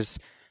 atmospheres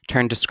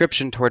turned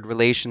description toward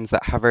relations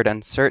that hovered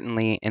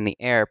uncertainly in the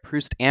air,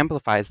 Proust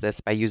amplifies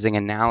this by using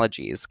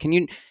analogies. Can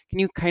you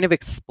kind of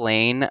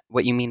explain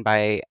what you mean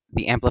by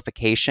the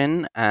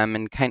amplification,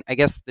 and I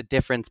guess the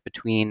difference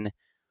between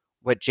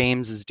what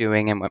James is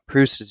doing and what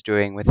Proust is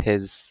doing with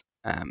his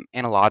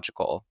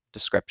analogical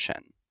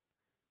description?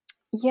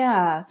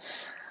 Yeah.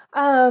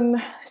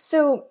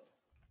 So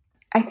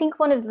I think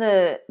one of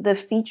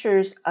the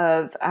features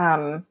of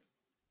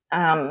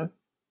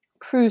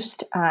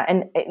Proust,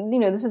 and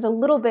this is a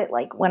little bit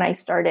like when I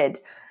started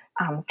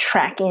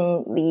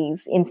tracking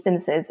these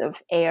instances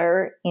of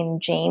air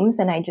in James,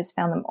 and I just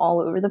found them all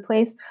over the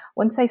place.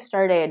 Once I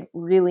started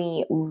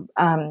really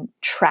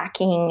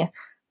tracking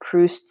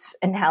Proust's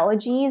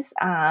analogies,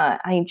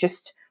 I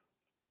just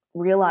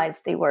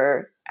realized they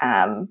were,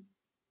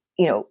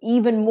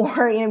 even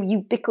more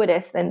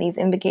ubiquitous than these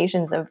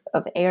invocations of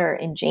air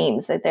in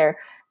James. That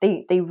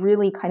they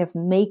really kind of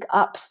make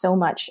up so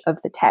much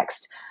of the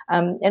text.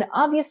 And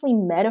obviously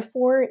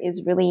metaphor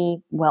is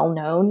really well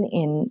known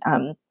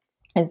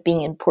as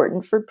being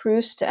important for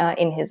Proust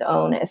in his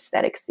own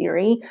aesthetic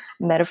theory.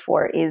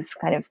 Metaphor is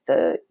kind of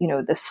the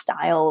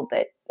style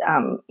that,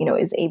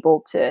 is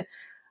able to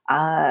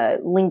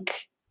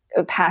link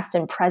past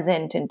and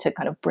present and to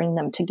kind of bring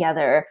them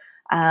together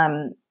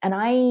And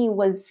I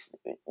was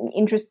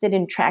interested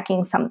in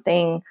tracking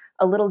something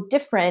a little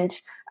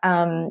different,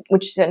 and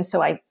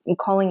so I'm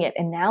calling it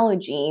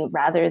analogy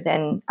rather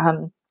than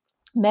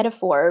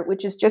metaphor,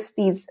 which is just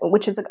and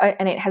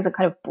it has a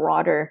kind of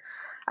broader,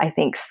 I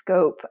think,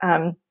 scope.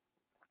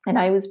 And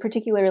I was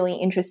particularly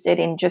interested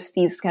in just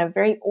these kind of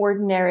very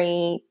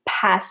ordinary,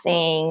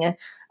 passing,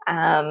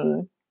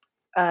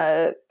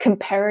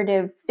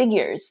 comparative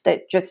figures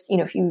that just,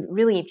 if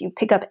you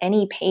pick up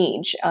any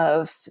page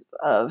of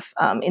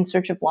In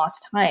Search of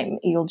Lost Time,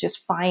 you'll just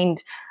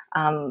find,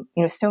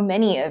 so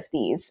many of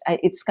these.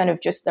 It's kind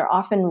of just, they're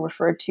often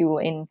referred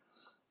to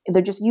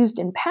they're just used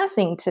in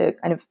passing to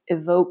kind of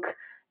evoke,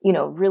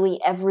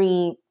 really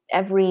every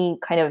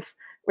kind of,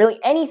 really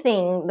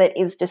anything that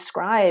is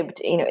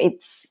described,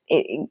 it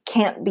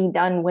can't be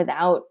done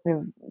without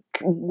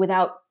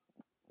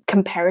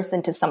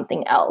comparison to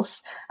something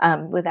else,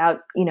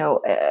 without,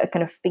 a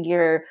kind of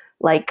figure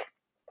like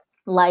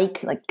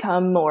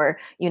come, or,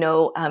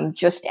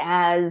 just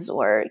as,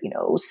 or,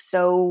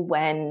 so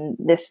when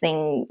this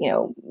thing,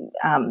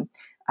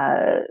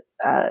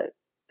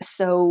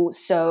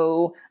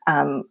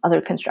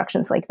 other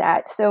constructions like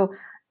that. So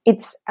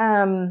it's,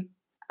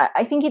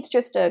 I think it's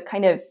just a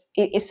kind of,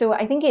 so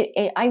I think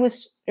I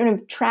was sort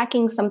of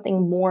tracking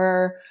something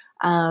more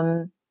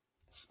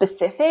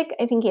specific,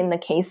 I think, in the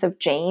case of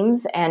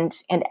James and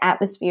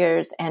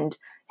atmospheres and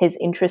his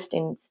interest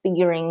in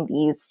figuring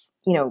these,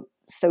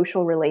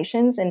 social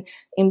relations. And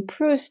in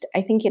Proust,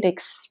 I think it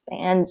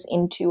expands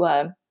into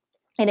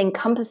it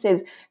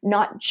encompasses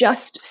not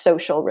just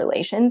social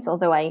relations,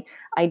 although I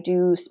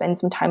do spend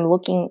some time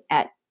looking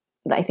at,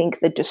 I think,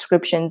 the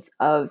descriptions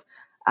of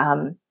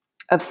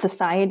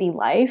society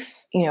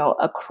life,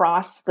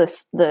 across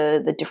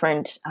the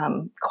different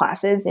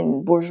classes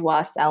in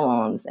bourgeois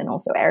salons and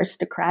also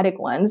aristocratic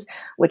ones,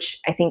 which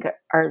I think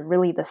are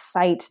really the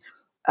site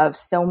of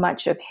so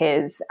much of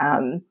his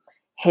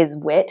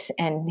wit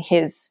and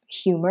his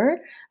humor.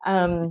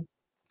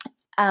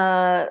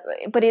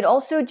 But it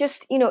also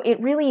just, it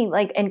really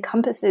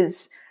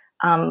encompasses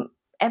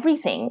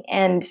everything,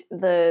 and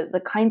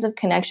the kinds of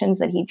connections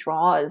that he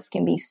draws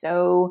can be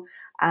so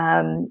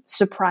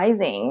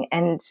surprising,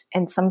 and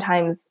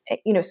sometimes,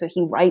 so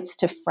he writes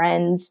to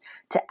friends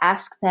to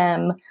ask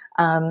them,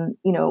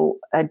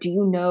 do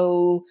you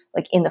know,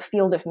 in the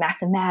field of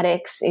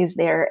mathematics, is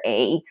there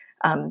a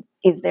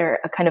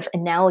kind of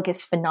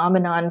analogous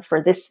phenomenon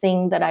for this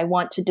thing that I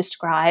want to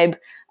describe?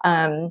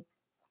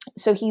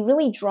 So he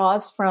really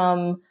draws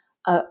from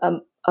a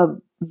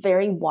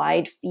very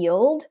wide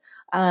field,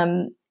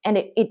 and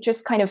it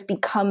just kind of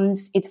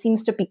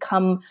seems to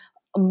become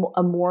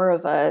a more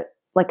of a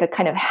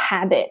kind of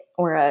habit,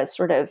 or a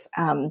sort of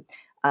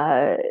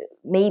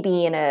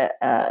maybe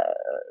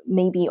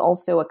maybe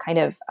also a kind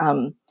of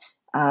an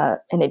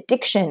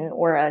addiction,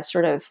 or a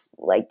sort of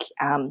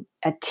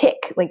a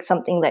tick,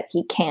 something that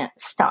he can't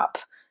stop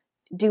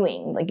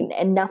doing,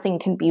 and nothing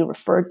can be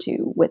referred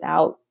to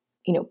without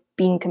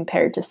being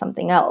compared to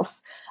something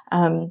else.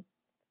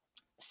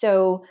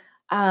 So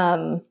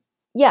I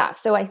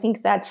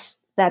think that's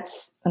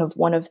kind of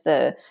one of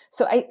the.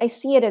 So I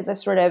see it as a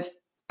sort of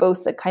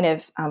both a kind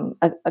of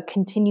a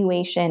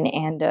continuation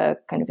and a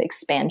kind of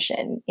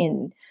expansion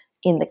in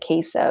the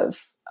case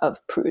of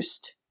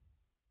Proust.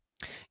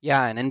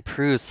 Yeah, and in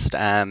Proust,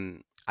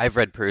 I've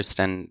read Proust,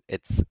 and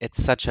it's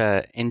such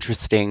a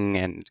interesting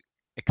and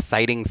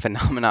exciting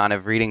phenomenon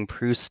of reading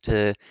Proust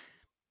to,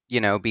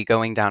 be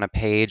going down a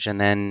page,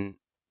 and then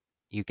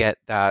you get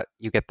that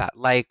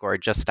or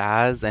just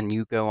as, and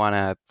you go on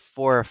a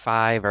 4 or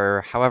 5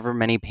 or however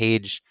many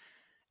page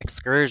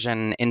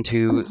excursion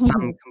into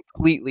some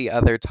completely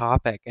other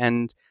topic.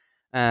 And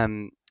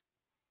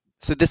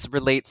so this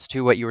relates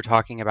to what you were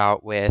talking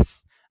about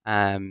with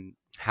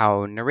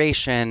how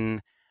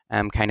narration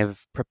kind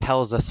of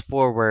propels us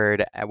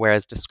forward,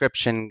 whereas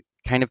description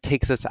kind of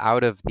takes us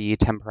out of the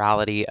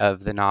temporality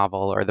of the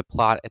novel or the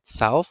plot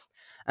itself.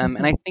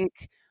 And I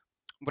think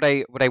what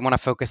I want to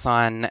focus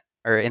on,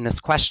 or in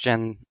this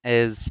question,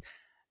 is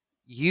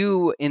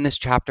you in this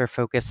chapter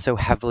focus so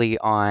heavily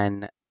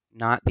on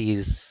not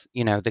these,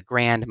 the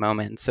grand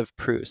moments of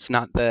Proust,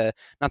 not the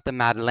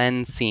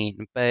Madeleine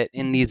scene, but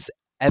in these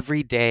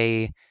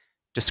everyday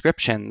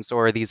descriptions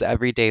or these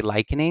everyday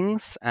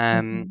likenings.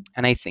 And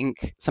I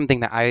think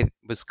something that I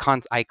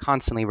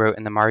constantly wrote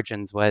in the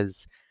margins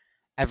was,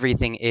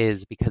 everything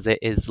is because it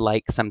is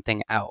like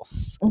something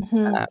else.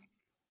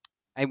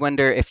 I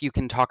wonder if you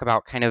can talk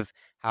about kind of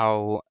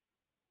how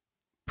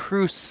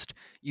Proust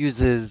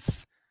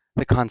uses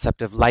the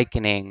concept of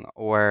likening,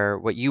 or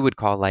what you would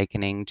call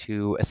likening,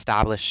 to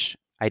establish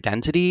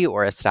identity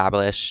or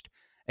established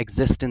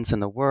existence in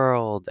the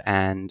world,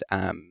 and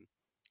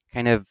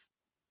kind of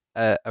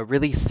a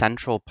really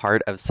central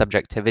part of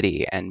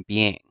subjectivity and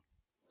being.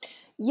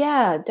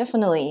 Yeah,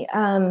 definitely.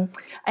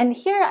 And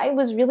here I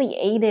was really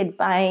aided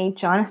by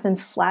Jonathan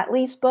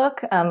Flatley's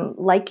book,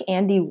 Like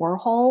Andy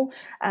Warhol,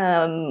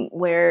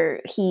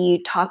 where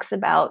he talks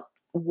about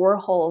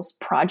Warhol's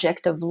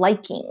project of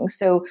liking.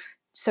 So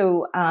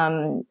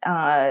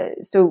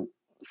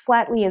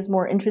flatly is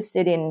more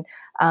interested in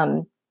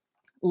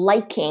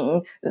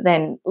liking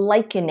than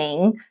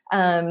likening.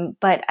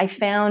 But I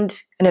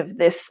found kind of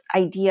this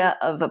idea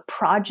of a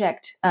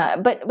project,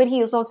 but he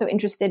was also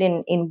interested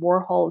in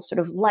Warhol's sort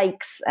of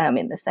likes,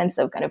 in the sense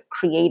of kind of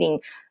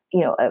creating,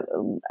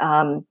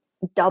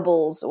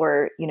 doubles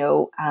or,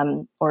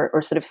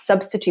 or sort of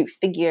substitute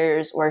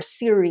figures or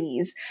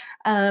series.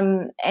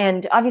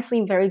 And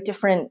obviously very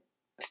different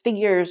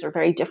figures or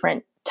very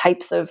different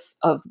types of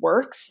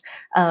works,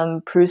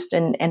 Proust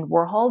and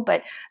Warhol,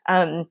 but,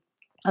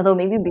 although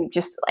maybe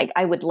just like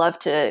I would love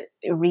to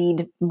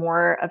read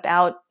more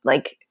about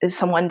like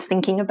someone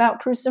thinking about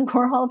Proust and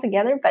Warhol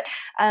together. But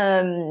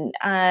so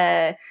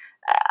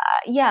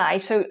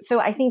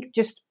I think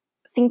just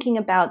thinking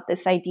about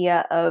this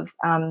idea of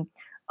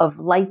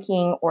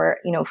liking, or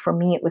for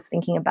me it was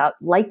thinking about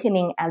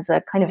likening as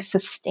a kind of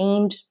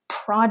sustained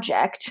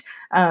project,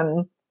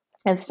 as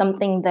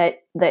something that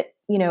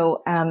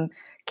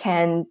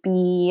can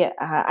be,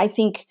 I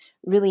think,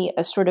 really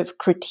a sort of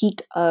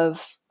critique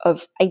of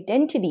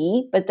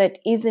identity, but that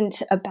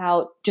isn't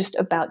just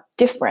about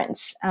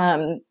difference,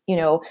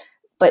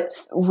 but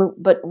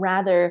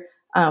rather,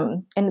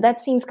 and that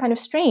seems kind of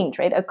strange,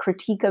 right? A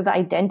critique of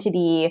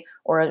identity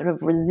or a sort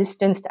of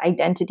resistance to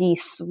identity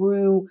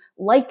through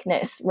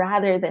likeness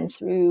rather than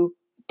through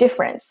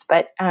difference.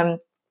 But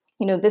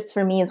this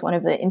for me is one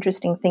of the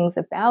interesting things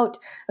about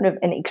sort of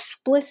an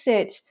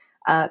explicit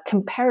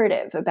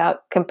comparative,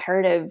 about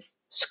comparative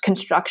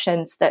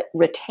constructions that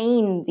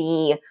retain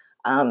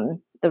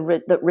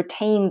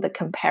retain the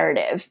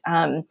comparative,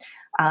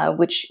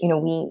 which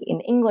we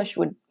in English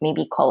would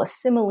maybe call a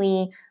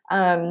simile,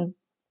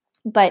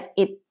 but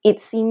it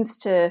seems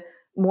to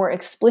more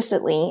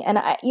explicitly, and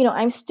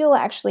I'm still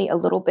actually a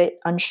little bit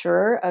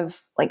unsure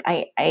of, like,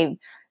 I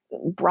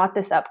brought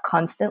this up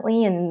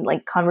constantly in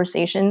like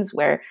conversations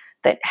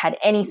that had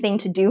anything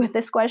to do with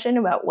this question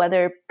about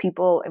whether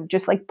people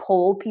just like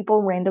poll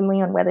people randomly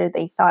on whether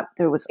they thought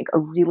there was like a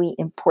really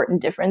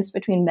important difference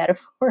between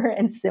metaphor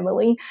and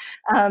simile.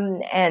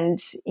 And,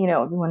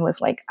 everyone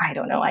was like, I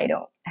don't know. I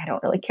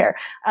don't really care.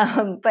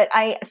 But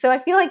so I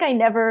feel like I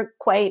never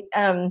quite,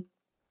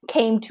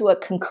 came to a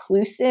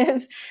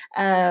conclusive,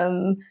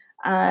 answer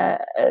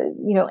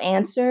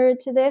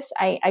to this.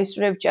 I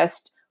sort of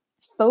just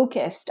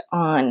focused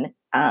on,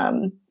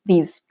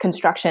 these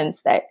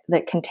constructions that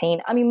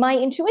contain, my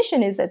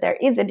intuition is that there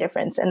is a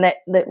difference, and that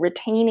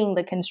retaining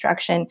the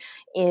construction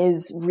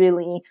is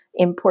really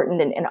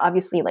important, and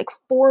obviously like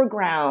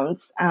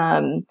foregrounds,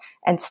 and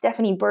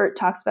Stephanie Burt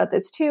talks about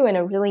this too in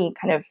a really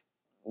kind of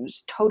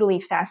totally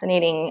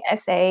fascinating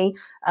essay,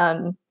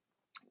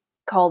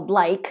 called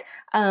Like,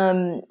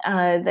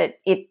 that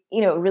it,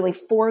 really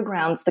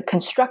foregrounds the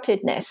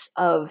constructedness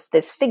of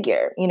this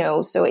figure,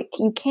 so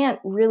you can't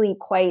really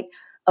quite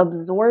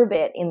absorb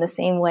it in the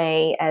same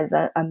way as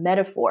a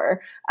metaphor.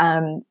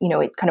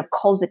 It kind of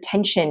calls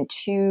attention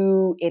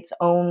to its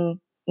own,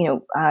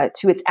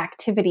 to its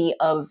activity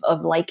of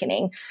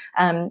likening.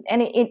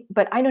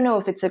 But I don't know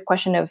if it's a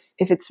question of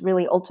if it's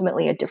really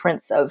ultimately a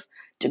difference of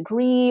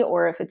degree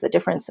or if it's a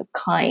difference of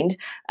kind.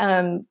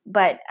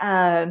 But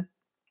I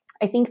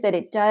think that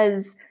it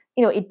does,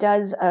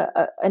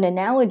 an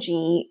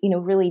analogy,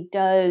 really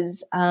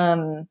does,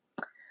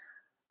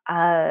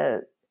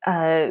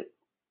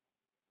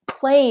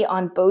 play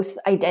on both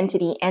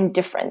identity and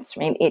difference,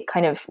 right? It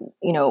kind of,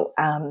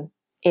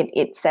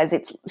 it says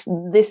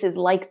this is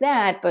like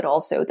that, but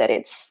also that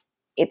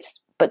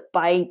but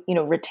by,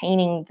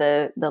 retaining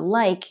the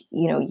like,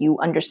 you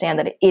understand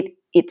that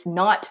it's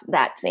not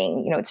that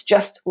thing, it's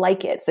just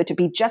like it. So to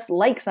be just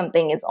like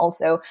something is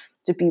also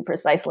to be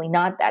precisely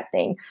not that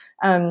thing.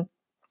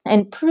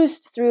 And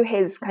Proust, through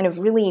his kind of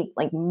really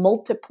like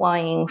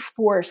multiplying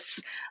force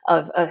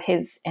of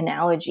his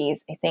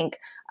analogies, I think,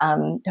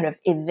 kind of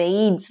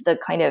evades the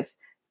kind of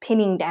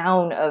pinning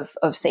down of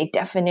say,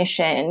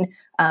 definition,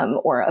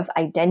 or of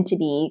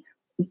identity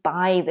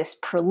by this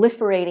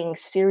proliferating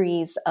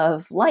series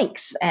of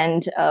likes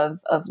and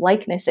of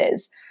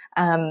likenesses.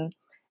 And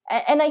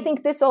I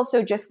think this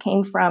also just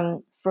came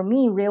from, for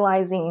me,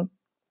 realizing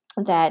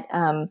that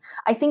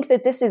I think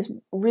that this is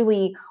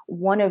really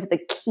one of the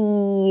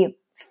key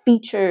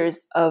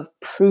features of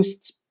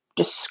Proust's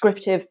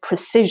descriptive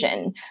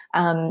precision.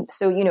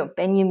 So,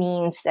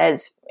 Benjamin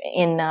says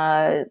in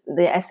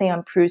the essay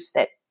on Proust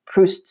that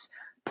Proust's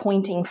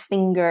pointing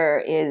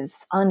finger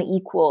is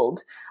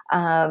unequaled.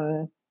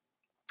 And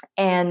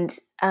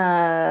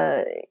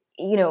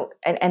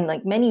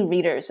like many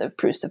readers of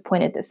Proust have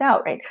pointed this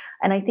out, right?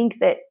 And I think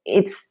that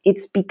it's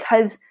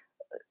because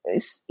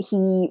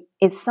he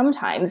is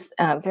sometimes,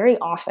 very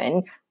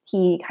often,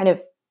 he kind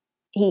of,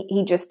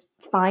 he just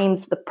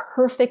finds the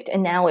perfect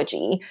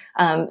analogy,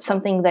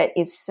 something that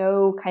is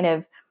so kind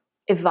of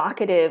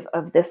evocative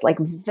of this like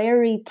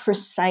very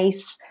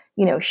precise,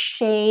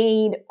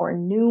 shade or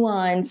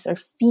nuance or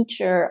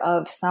feature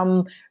of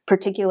some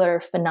particular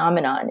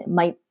phenomenon. It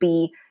might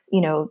be,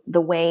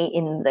 the way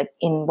in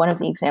one of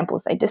the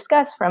examples I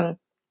discussed from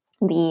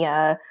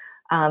the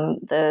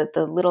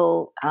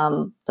little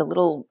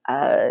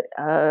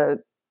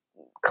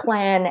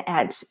clan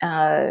at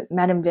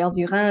Madame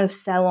Verdurin's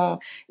salon.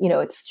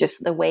 It's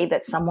just the way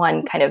that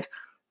someone kind of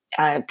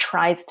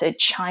tries to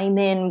chime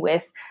in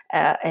with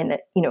and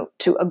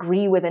to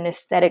agree with an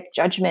aesthetic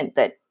judgment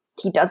that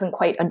he doesn't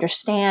quite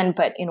understand,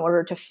 but in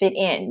order to fit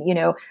in,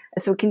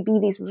 so it can be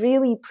these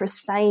really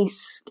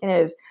precise kind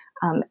of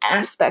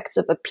aspects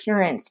of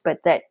appearance, but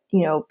that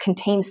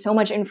contain so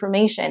much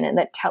information and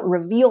that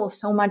reveal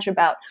so much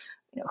about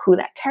who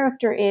that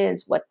character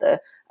is, what the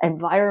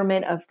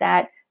environment of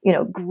that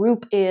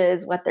group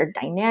is, what their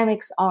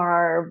dynamics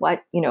are,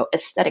 what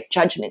aesthetic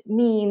judgment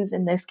means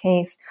in this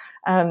case.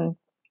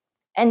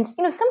 And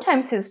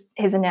sometimes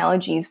his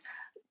analogies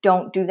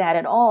don't do that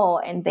at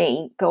all, and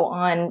they go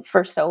on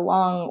for so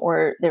long,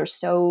 or they're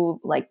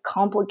so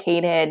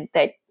complicated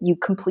that you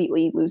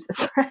completely lose the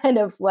thread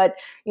of what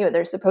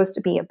they're supposed to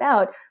be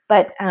about.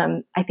 But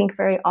I think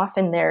very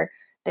often they're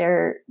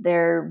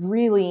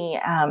really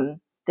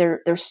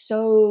they're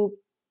so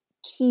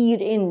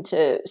keyed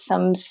into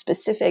some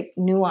specific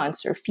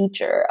nuance or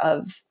feature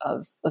of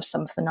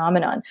some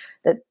phenomenon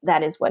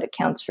that is what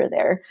accounts for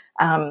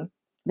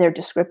their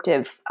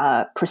descriptive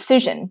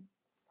precision.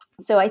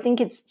 So I think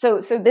it's so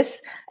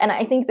this, and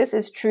I think this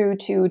is true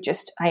to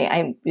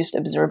I just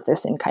observe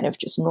this in kind of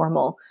just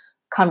normal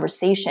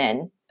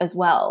conversation as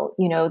well.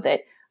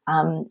 That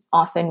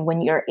often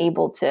when you're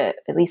able to,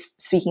 at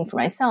least speaking for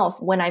myself,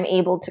 when I'm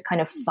able to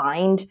kind of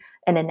find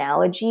an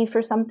analogy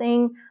for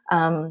something,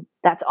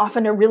 that's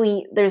often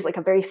there's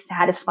a very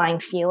satisfying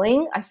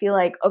feeling. I feel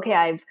like, okay,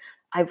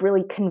 I've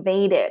really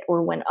conveyed it.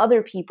 Or when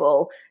other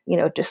people,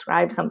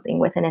 describe something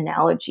with an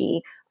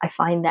analogy, I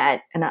find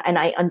that and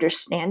I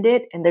understand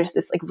it. And there's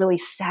this really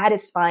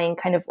satisfying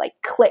kind of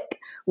click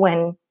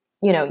when,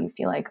 you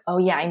feel like, oh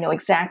yeah, I know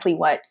exactly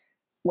what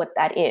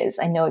that is.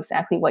 I know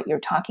exactly what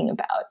you're talking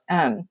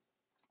about.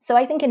 So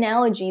I think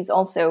analogies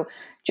also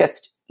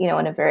just, in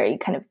a very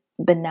kind of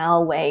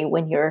banal way,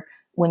 when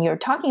you're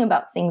talking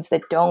about things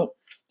that don't,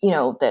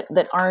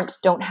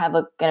 don't have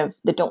a kind of,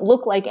 that don't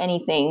look like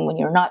anything, when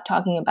you're not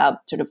talking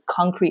about sort of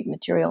concrete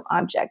material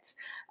objects,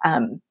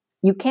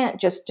 you can't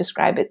just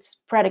describe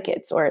its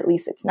predicates, or at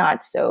least it's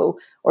not so,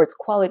 or its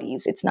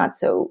qualities. It's not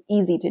so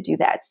easy to do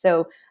that.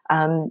 So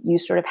you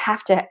sort of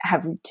have to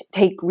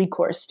take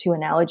recourse to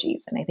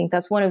analogies. And I think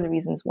that's one of the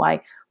reasons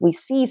why we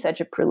see such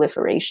a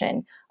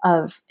proliferation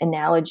of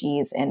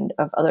analogies and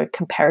of other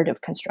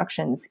comparative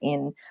constructions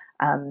in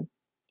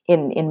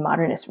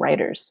modernist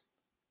writers.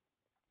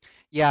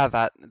 Yeah,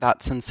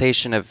 that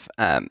sensation of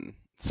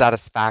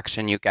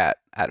satisfaction you get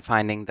at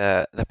finding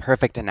the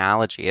perfect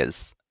analogy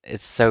is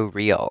so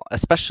real,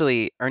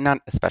 especially, or not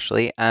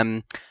especially,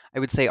 I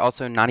would say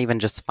also not even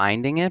just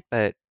finding it,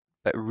 but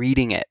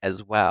reading it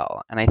as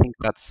well. And I think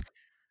that's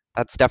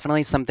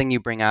definitely something you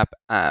bring up,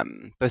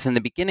 both in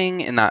the beginning,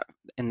 in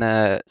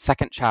the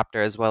second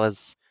chapter, as well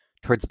as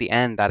towards the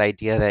end, that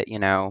idea that,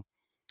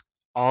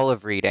 all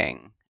of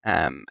reading,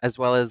 as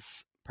well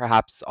as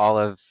perhaps all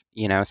of,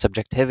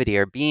 subjectivity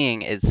or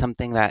being, is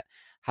something that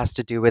has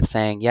to do with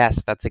saying,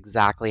 yes, that's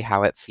exactly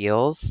how it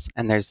feels.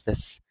 And there's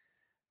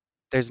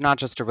not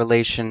just a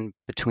relation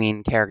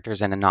between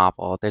characters in a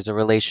novel. There's a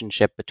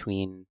relationship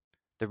between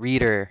the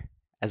reader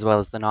as well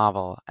as the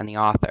novel and the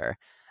author.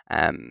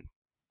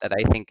 That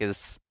I think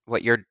is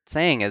what you're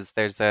saying, is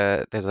there's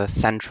a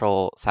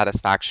central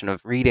satisfaction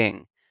of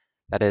reading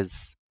that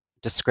is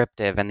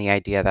descriptive, and the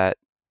idea that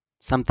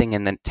something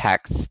in the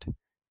text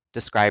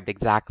described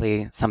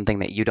exactly something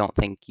that you don't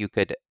think you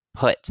could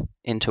put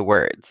into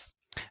words.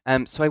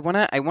 So I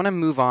wanna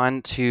move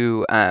on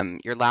to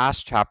your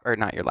last chapter, or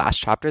not your last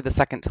chapter, the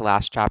second to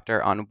last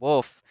chapter on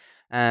Woolf,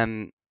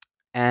 and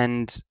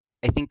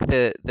I think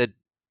the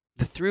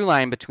through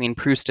line between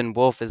Proust and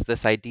Woolf is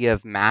this idea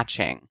of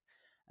matching,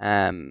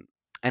 and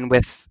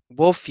with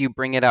Woolf you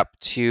bring it up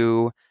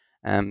to,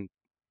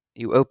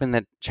 you open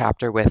the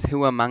chapter with,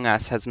 "Who among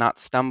us has not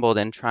stumbled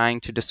in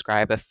trying to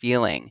describe a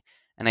feeling?"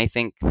 And I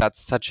think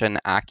that's such an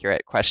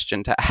accurate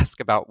question to ask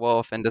about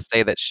Woolf, and to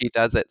say that she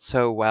does it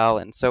so well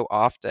and so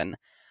often.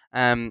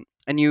 And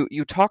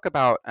you talk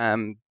about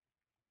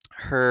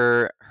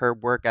her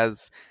work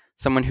as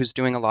someone who's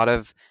doing a lot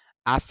of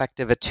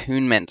affective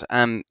attunement.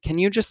 Can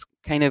you just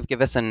kind of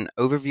give us an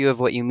overview of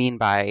what you mean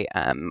by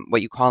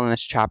what you call in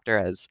this chapter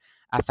as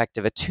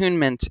affective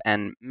attunement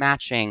and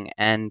matching,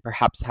 and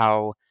perhaps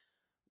how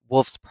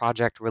Woolf's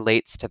project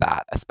relates to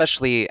that,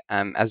 especially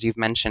as you've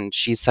mentioned,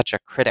 she's such a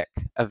critic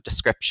of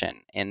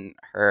description in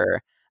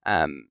her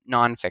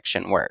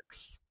nonfiction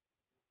works.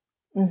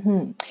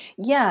 Mm-hmm.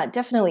 Yeah,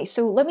 definitely.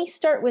 So let me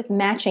start with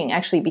matching,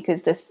 actually,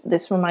 because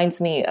this reminds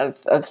me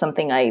of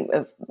something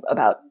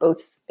about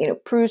both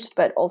Proust,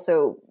 but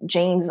also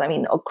James. I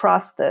mean,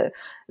 across the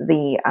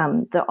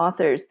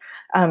authors,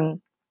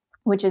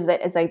 which is that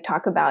as I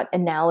talk about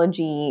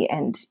analogy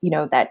and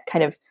that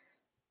kind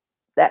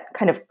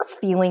of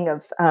feeling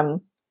of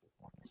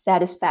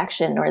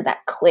satisfaction, or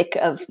that click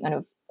of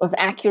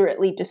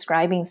accurately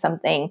describing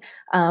something.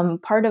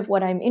 Part of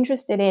what I'm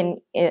interested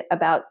in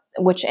about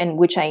which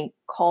I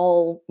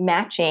call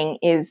matching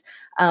is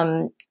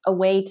a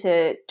way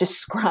to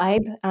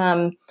describe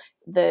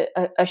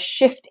a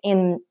shift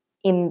in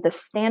the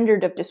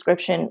standard of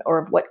description,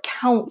 or of what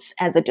counts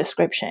as a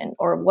description,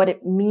 or what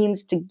it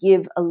means to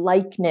give a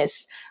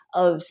likeness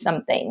of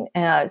something.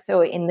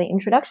 So in the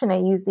introduction, I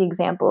use the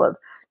example of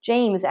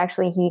James.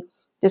 Actually, he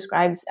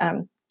describes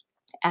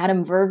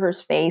Adam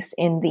Verver's face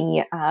in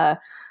the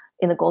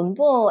Golden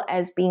Bull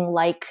as being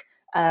like,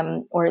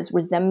 or as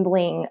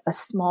resembling a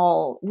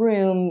small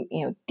room,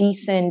 a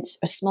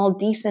small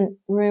decent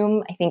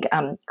room. I think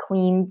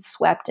clean,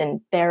 swept,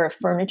 and bare of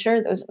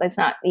furniture. That's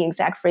not the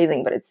exact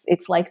phrasing, but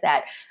it's like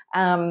that.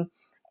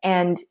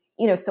 And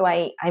so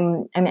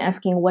I'm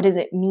asking, what does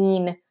it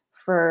mean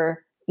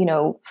for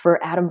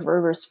Adam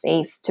Verver's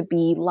face to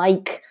be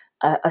like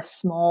a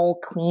small,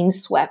 clean,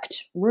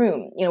 swept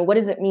room? What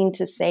does it mean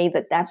to say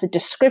that that's a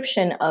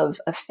description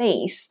of a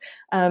face?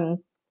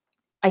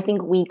 I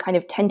think we kind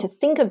of tend to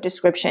think of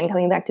description,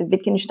 coming back to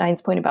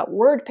Wittgenstein's point about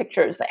word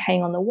pictures that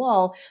hang on the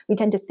wall, we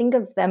tend to think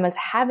of them as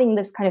having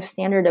this kind of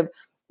standard of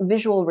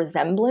visual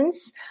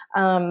resemblance.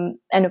 And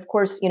of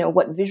course,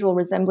 what visual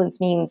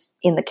resemblance means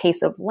in the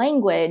case of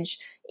language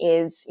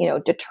is,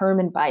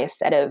 determined by a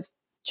set of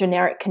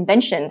generic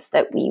conventions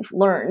that we've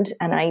learned.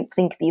 And I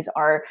think these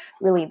are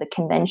really the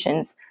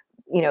conventions,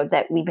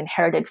 that we've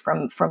inherited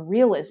from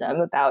realism,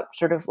 about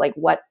sort of like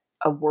what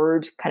a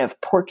word kind of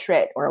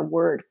portrait or a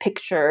word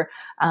picture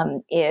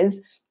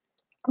is.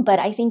 But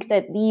I think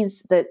that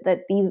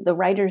the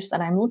writers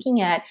that I'm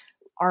looking at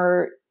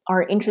are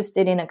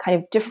interested in a kind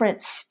of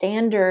different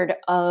standard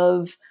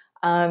of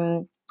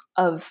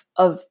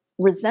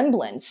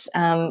resemblance,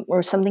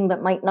 or something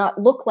that might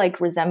not look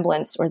like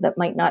resemblance, or that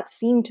might not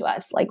seem to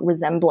us like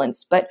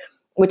resemblance, but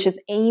which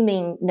is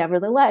aiming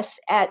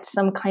nevertheless at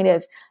some kind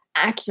of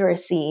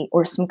accuracy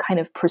or some kind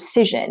of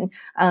precision.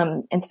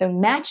 And so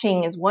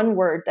matching is one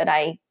word that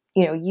I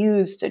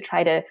use to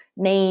try to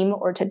name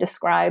or to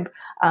describe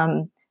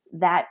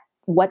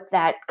what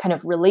that kind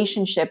of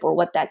relationship, or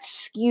what that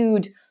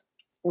skewed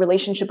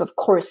relationship of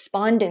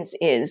correspondence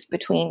is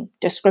between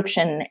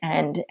description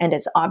and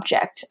its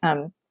object.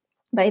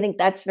 But I think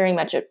that's very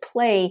much at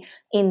play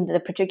in the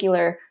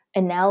particular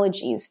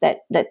analogies that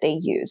they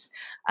use.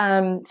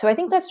 So I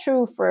think that's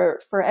true for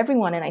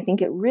everyone. And I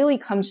think it really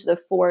comes to the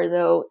fore,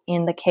 though,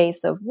 in the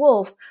case of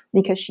Woolf,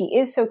 because she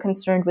is so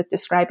concerned with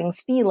describing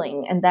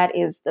feeling. And that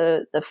is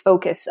the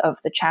focus of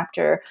the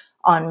chapter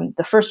on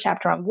the first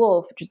chapter on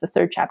Woolf, which is the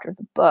third chapter of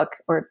the book,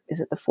 or is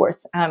it the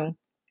fourth?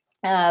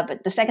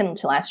 But the second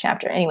to last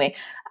chapter anyway.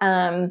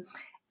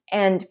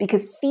 And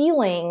because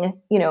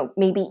feeling,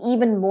 maybe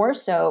even more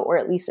so, or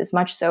at least as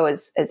much so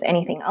as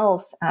anything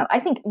else, I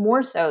think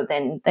more so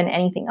than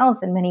anything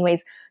else in many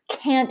ways,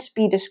 can't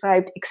be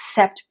described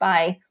except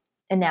by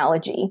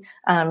analogy,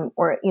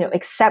 or,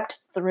 except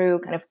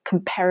through kind of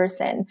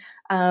comparison.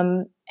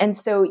 And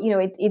so,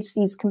 it's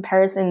these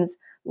comparisons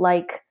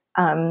like,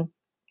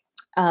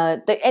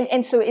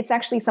 and so it's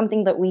actually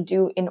something that we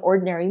do in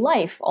ordinary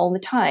life all the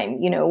time.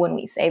 When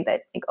we say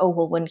that, like, oh,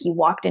 well, when he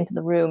walked into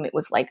the room, it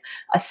was like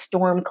a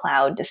storm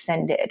cloud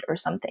descended or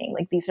something.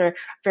 Like, these are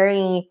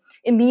very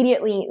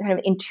immediately kind of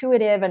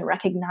intuitive and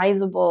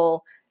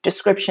recognizable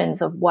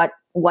descriptions of what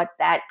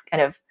that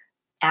kind of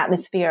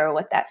atmosphere, or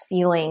what that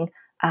feeling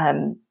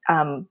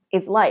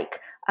is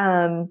like.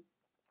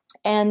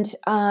 And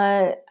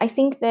I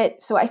think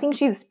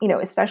she's,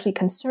 especially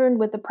concerned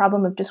with the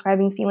problem of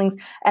describing feelings.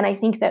 And I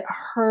think that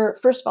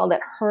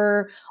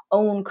her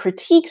own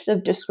critiques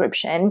of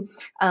description,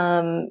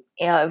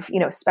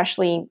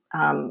 especially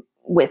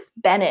with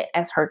Bennett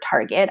as her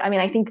target,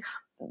 I think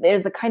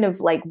there's a kind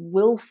of like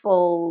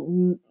willful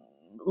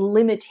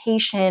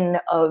limitation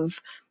of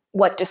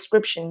what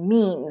description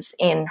means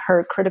in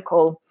her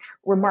critical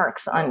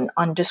remarks on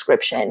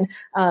description.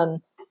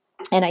 And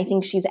I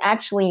think she's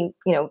actually,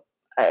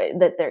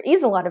 that there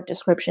is a lot of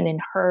description in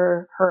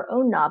her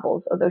own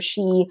novels, although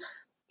she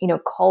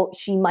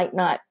might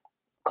not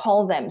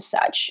call them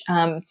such.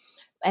 And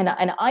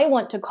I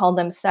want to call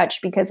them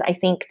such because I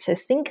think to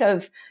think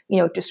of,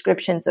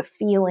 descriptions of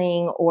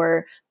feeling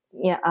or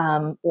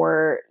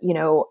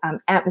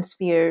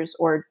atmospheres,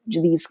 or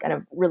these kind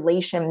of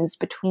relations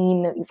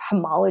between these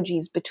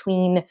homologies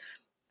between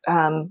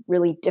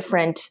really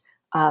different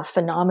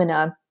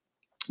phenomena,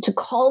 to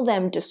call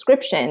them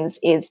descriptions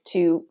is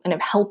to kind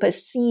of help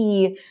us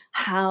see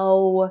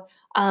how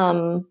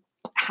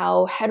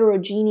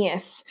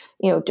heterogeneous,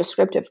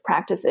 descriptive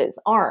practices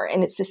are.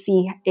 And it's to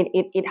see,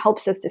 it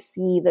helps us to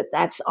see that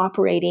that's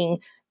operating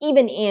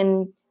even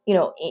in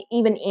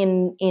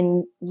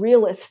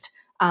realist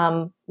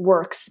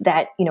works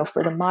that,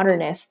 for the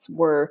modernists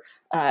were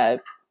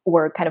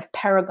kind of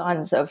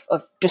paragons of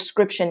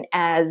description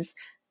as,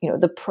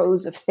 the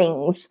prose of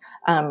things,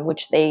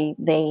 which they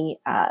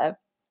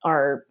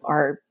are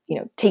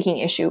taking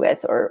issue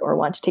with or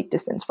want to take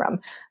distance from,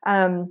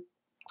 and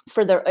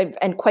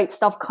quite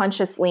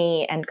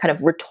self-consciously and kind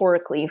of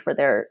rhetorically for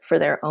their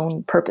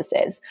own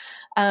purposes.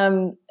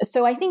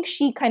 So I think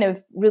she kind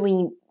of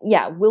really,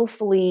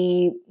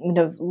 willfully kind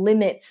of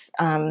limits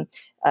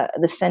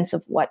the sense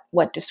of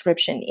what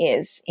description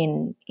is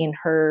in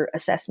her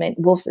assessment,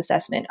 Woolf's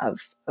assessment of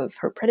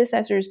her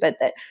predecessors, but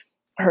that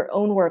her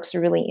own works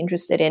are really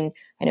interested in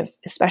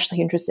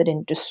especially interested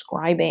in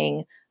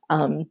describing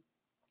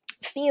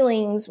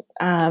feelings.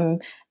 I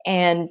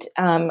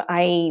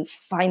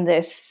find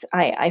this,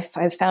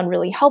 I've found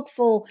really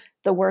helpful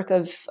the work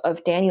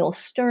of Daniel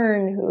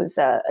Stern, who is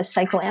a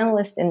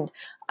psychoanalyst and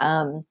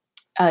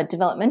a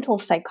developmental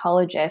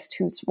psychologist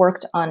who's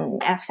worked on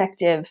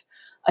affective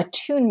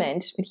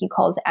attunement, what he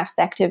calls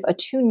affective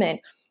attunement,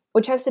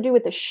 which has to do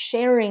with the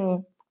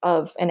sharing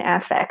of an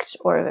affect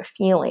or of a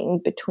feeling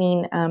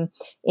between,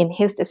 in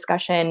his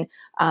discussion,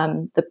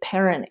 the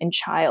parent and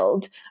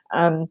child.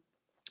 And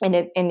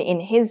in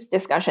his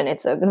discussion,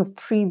 it's a kind of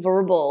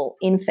pre-verbal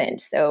infant.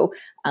 So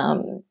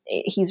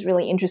he's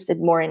really interested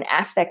more in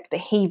affect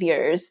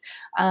behaviors.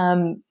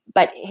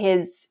 But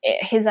his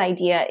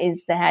idea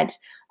is that,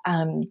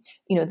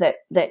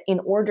 that in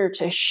order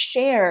to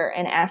share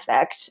an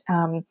affect,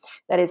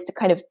 that is to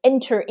kind of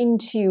enter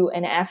into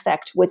an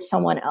affect with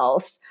someone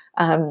else,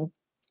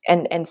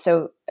 and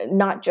so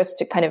not just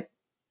to kind of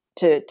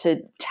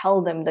to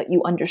tell them that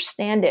you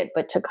understand it,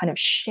 but to kind of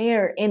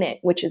share in it,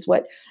 which is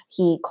what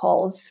he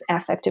calls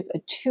affective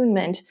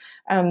attunement.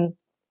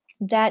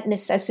 That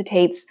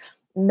necessitates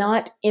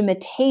not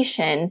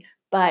imitation,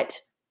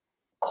 but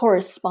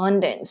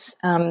correspondence.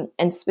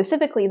 And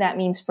specifically, that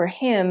means for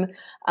him,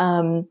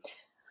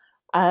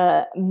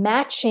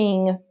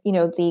 matching,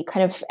 the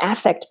kind of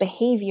affect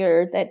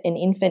behavior that an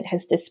infant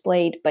has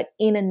displayed, but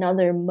in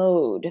another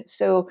mode.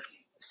 So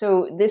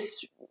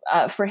this,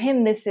 for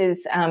him, this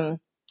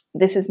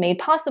is made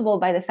possible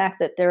by the fact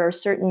that there are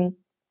certain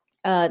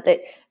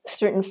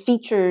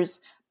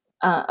features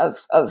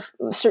of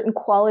certain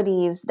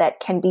qualities that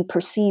can be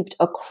perceived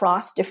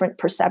across different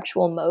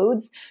perceptual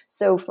modes.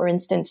 So, for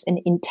instance, an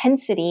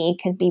intensity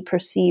can be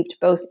perceived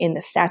both in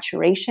the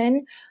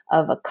saturation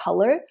of a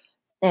color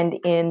and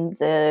in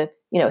the,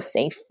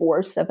 say,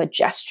 force of a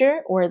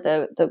gesture, or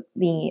the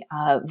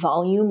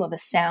volume of a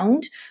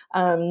sound.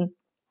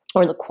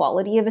 Or the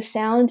quality of a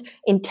sound.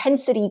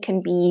 Intensity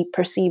can be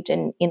perceived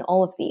in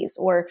all of these,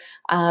 or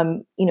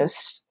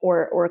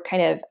or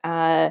kind of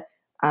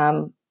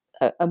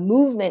a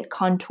movement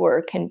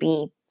contour can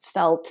be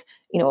felt,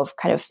 of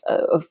kind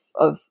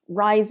of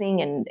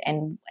rising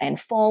and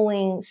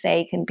falling.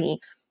 Say, can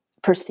be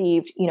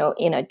perceived,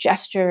 in a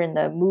gesture, in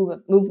the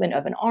movement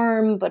of an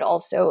arm, but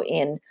also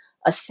in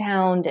a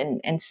sound,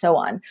 and so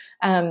on.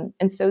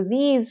 And so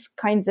these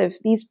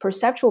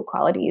perceptual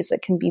qualities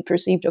that can be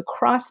perceived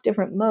across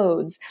different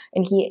modes,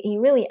 and he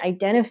really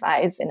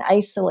identifies and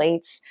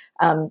isolates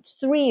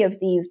 3 of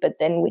these, but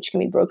then which can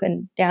be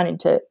broken down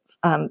into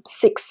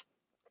 6.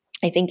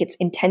 I think it's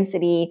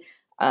intensity,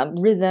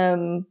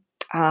 rhythm,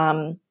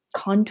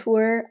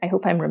 contour. I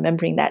hope I'm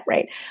remembering that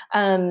right.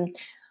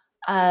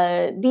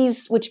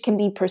 These, which can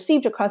be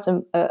perceived across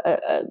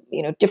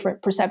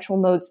different perceptual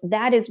modes,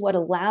 that is what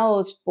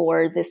allows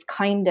for this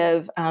kind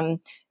of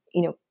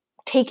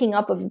taking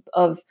up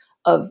of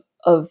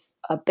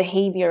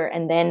behavior,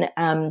 and then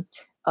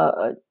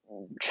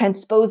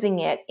transposing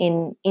it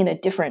in a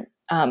different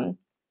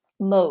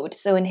mode.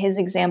 So in his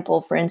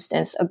example, for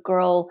instance, a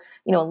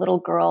little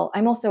girl.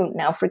 I'm also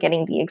now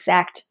forgetting the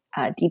exact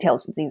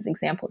details of these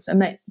examples, so I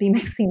might be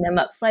mixing them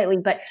up slightly.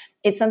 But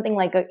it's something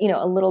like a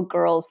little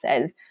girl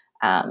says,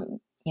 kablam,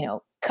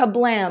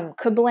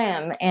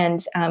 kablam.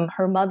 And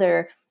her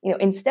mother,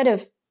 instead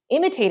of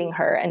imitating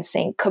her and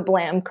saying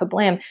kablam,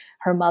 kablam,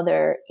 her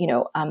mother,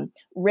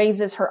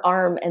 raises her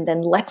arm and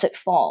then lets it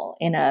fall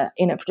in a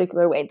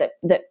particular way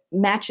that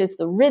matches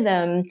the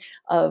rhythm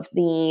of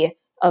the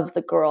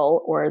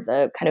girl, or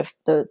the kind of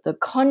the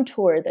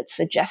contour that's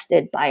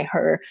suggested by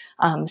her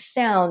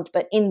sound,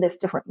 but in this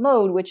different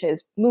mode, which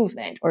is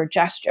movement or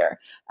gesture.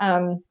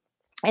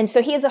 And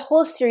so he has a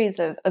whole series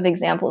of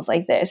examples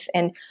like this.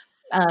 And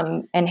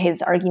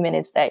his argument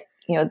is that,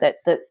 that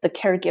the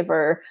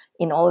caregiver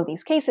in all of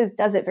these cases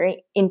does it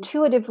very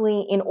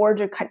intuitively in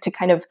order to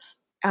kind of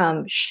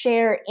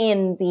share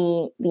in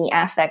the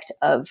affect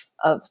of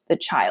the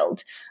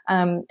child.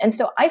 And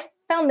so I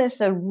found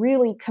this a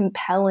really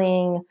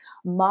compelling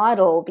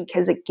model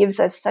because it gives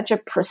us such a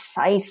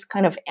precise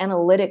kind of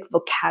analytic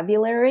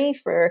vocabulary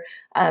for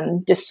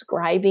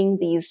describing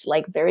these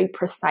like very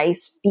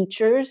precise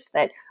features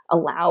that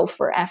allow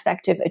for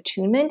affective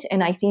attunement.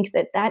 And I think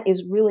that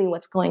is really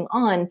what's going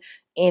on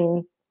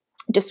in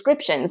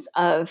descriptions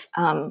of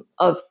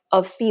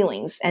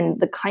feelings, and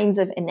the kinds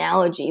of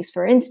analogies,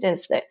 for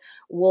instance, that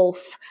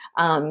Woolf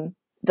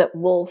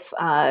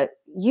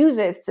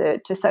uses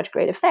to such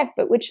great effect,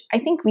 but which I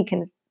think we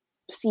can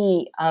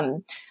see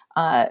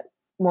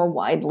more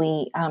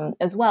widely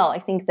as well. I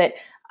think that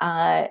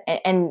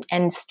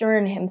and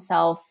Stern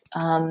himself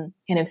kind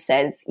of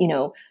says,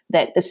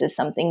 that this is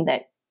something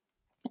that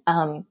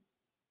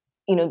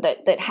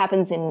that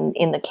happens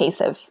in the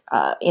case of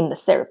in the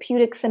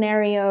therapeutic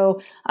scenario.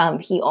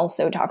 He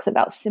also talks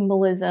about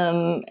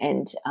symbolism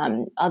and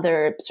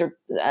other sort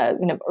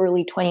of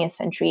early 20th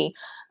century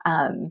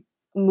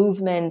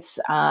movements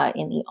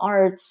in the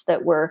arts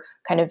that were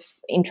kind of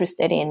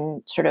interested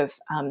in sort of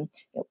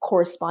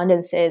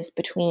correspondences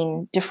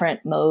between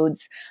different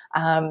modes.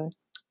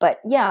 But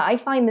yeah, I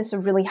find this a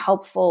really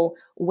helpful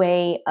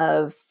way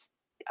of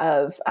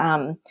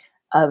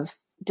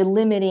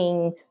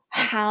delimiting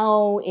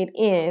how it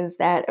is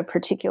that a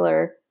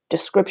particular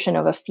description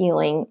of a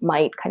feeling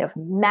might kind of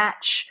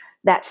match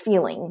that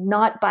feeling,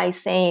 not by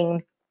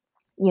saying,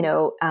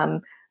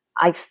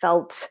 I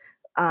felt, say,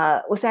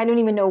 I don't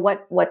even know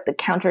what the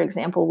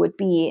counterexample would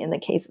be in the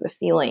case of a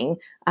feeling,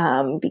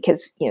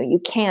 because, you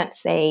can't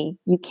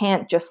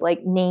just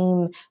like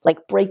name,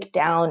 like break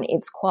down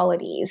its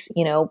qualities,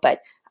 but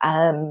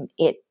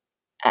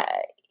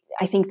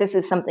I think this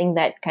is something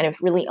that kind of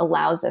really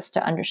allows us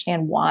to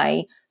understand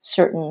why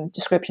certain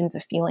descriptions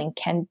of feeling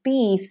can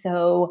be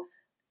so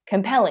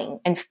compelling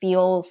and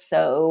feel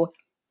so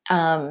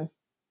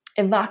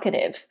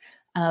evocative.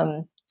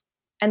 And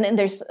then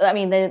there's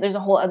a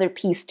whole other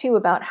piece too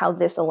about how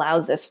this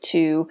allows us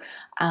to,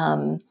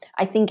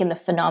 I think in the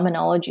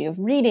phenomenology of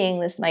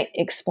reading, this might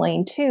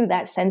explain too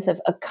that sense of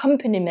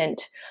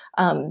accompaniment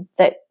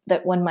that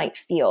one might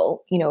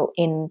feel,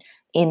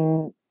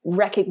 in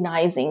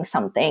recognizing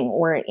something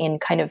or in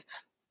kind of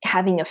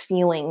having a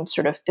feeling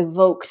sort of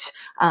evoked,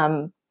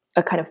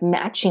 a kind of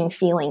matching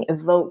feeling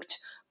evoked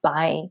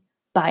by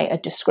a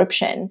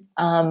description.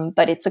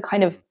 But it's a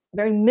kind of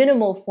very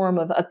minimal form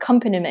of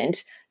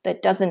accompaniment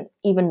that doesn't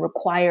even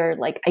require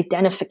like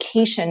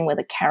identification with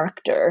a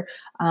character,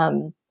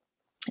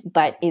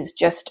 but is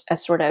just a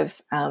sort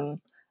of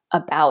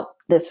about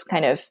this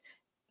kind of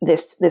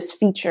this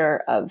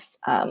feature of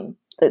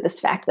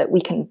this fact that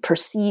we can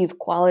perceive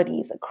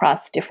qualities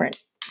across different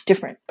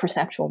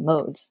perceptual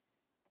modes.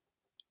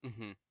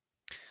 Mm-hmm.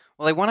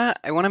 Well,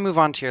 I wanna move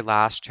on to your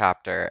last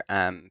chapter,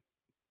 and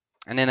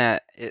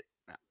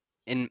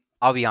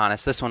I'll be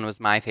honest, this one was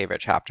my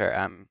favorite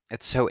chapter.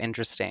 It's so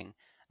interesting,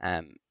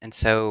 and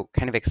so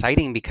kind of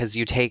exciting because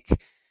you take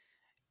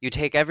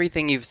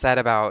everything you've said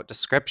about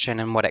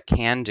description and what it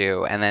can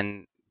do, and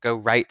then go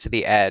right to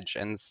the edge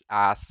and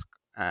ask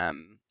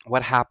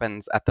what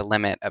happens at the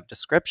limit of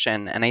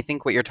description. And I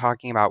think what you're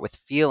talking about with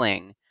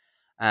feeling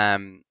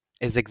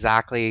is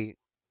exactly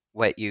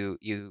what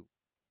you're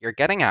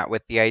getting at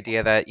with the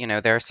idea that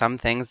there are some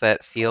things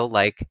that feel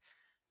like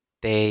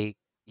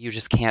you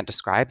just can't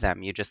describe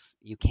them. You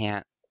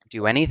can't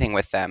do anything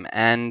with them.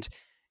 And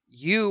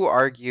you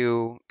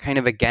argue kind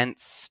of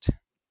against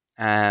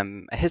a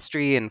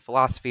history and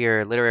philosophy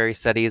or literary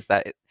studies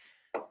that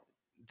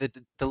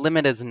the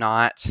limit is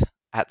not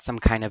at some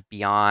kind of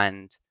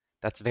beyond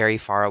that's very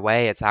far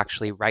away. It's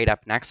actually right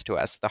up next to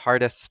us. The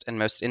hardest and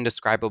most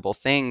indescribable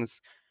things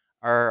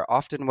are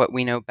often what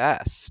we know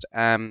best.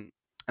 And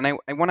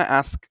I want to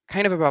ask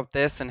kind of about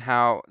this and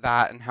how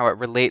it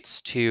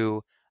relates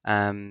to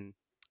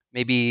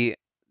maybe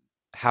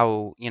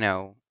how,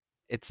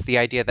 it's the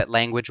idea that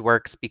language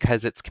works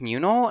because it's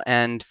communal,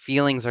 and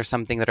feelings are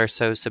something that are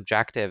so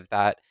subjective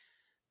that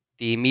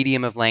the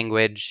medium of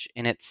language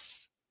in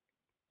its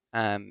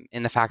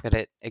in the fact that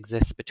it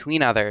exists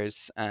between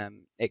others,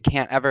 it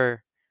can't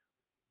ever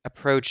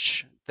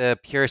approach the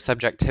pure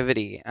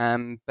subjectivity.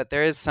 But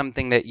there is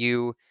something that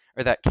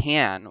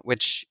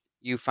which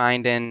you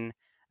find in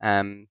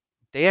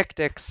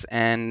deictics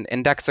and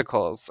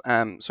indexicals.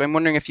 So I'm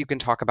wondering if you can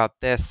talk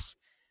about this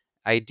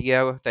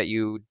idea that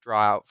you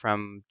draw out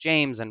from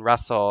James and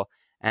Russell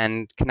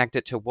and connect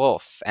it to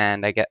Woolf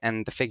and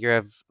the figure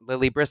of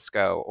Lily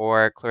Briscoe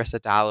or Clarissa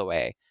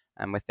Dalloway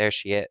with There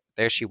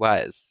She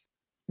Was.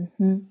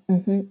 Mm-hmm,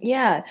 mm-hmm.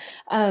 Yeah.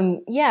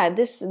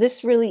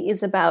 This really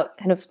is about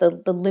kind of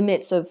the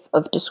limits of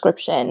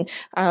description.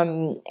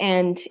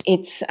 And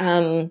it's,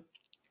 I'm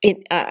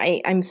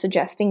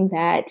suggesting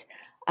that,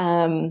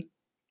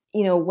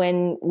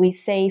 when we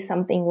say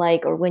something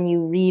like, or when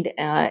you read,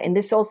 and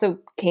this also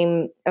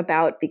came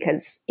about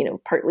because,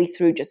 partly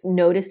through just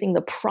noticing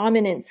the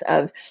prominence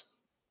of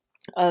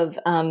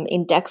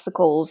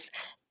indexicals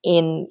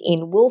in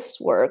Woolf's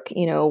work,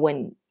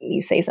 when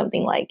you say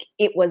something like,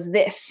 it was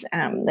this,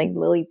 like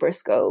Lily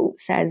Briscoe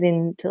says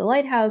in To the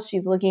Lighthouse,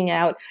 she's looking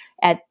out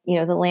at,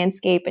 the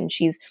landscape and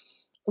she's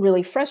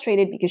really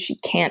frustrated because she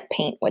can't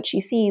paint what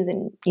she sees.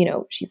 And,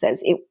 she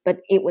says,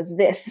 but it was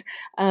this.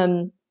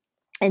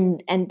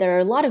 And there are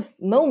a lot of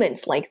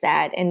moments like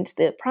that. And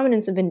the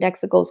prominence of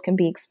indexicals can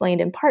be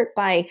explained in part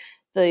by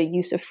the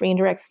use of free and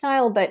direct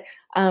style. But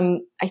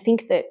I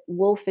think that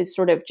Woolf is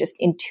sort of just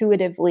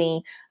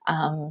intuitively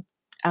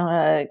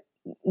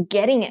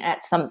getting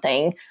at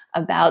something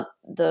about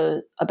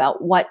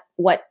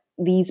what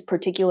these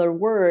particular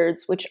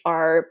words, which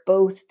are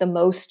both the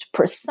most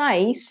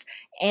precise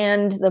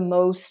and the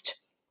most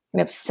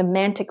kind of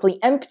semantically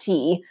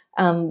empty,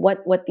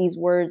 what these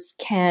words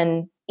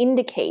can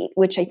indicate,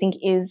 which I think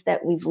is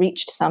that we've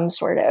reached some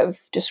sort of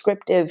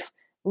descriptive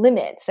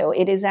limit. So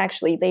it is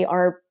actually, they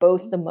are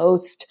both the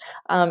most,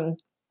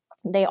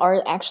 they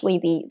are actually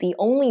the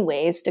only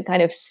ways to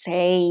kind of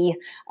say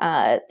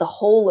the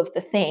whole of the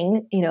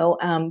thing,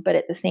 but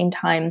at the same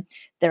time,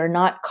 they're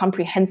not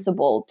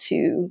comprehensible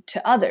to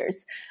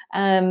others.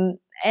 And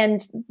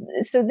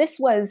so this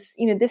was,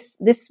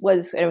 this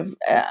was sort of,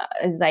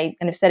 as I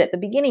kind of said at the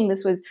beginning,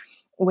 this was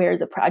where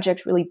the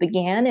project really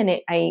began. And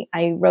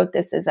I wrote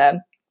this as a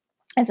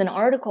as an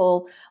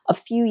article a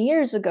few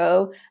years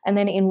ago. And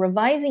then in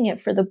revising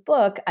it for the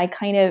book, I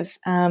kind of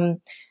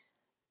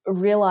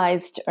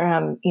realized,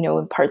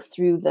 in parts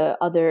through the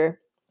other,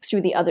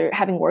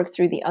 having worked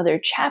through the other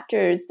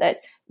chapters, that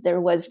there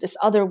was this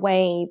other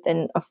way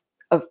than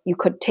of you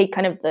could take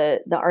kind of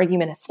the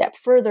argument a step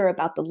further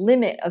about the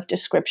limit of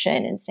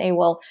description and say,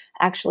 well,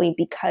 actually,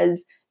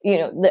 because,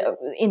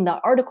 in the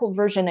article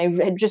version,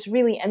 I just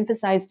really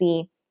emphasized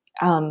the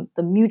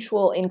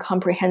mutual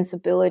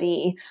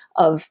incomprehensibility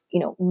of,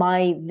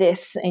 my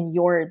this and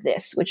your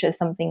this, which is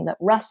something that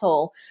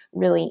Russell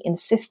really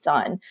insists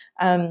on.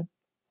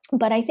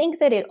 But I think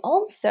that it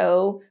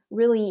also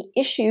really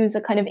issues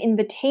a kind of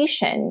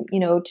invitation,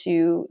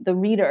 to the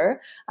reader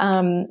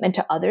and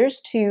to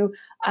others to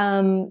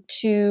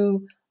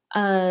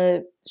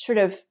sort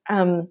of,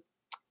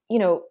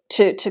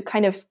 to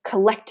kind of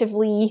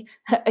collectively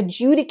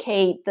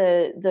adjudicate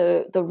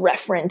the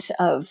referent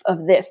of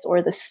this,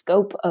 or the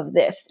scope of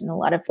this, in a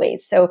lot of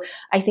ways. So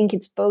I think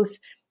it's both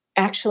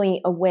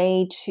actually a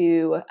way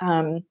to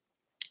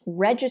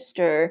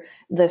register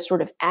the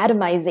sort of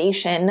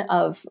atomization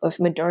of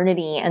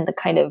modernity, and the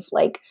kind of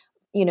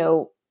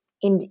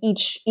in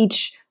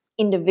each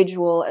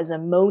individual as a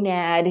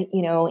monad,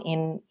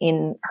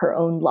 in her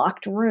own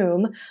locked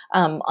room,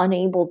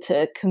 unable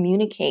to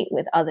communicate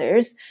with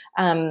others,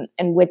 and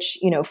which,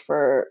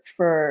 for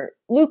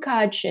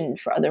Lukács and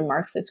for other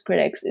Marxist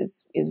critics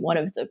is one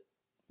of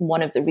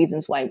the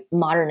reasons why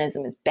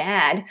modernism is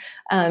bad.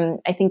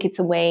 I think it's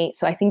a way.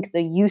 So I think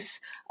the use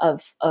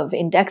of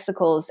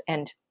indexicals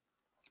and,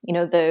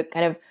 the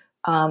kind of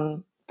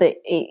the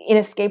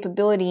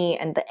inescapability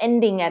and the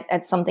ending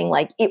at something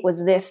like "it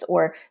was this,"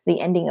 or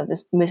the ending of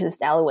this Mrs.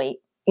 Dalloway,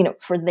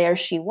 for "there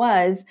she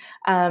was,"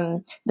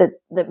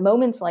 the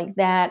moments like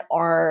that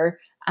are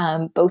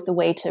both a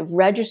way to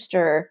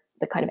register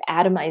the kind of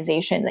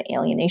atomization, the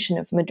alienation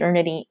of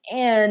modernity,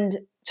 and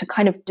to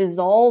kind of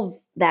dissolve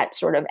that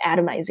sort of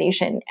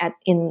atomization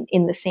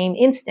in the same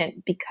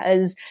instant,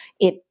 because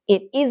it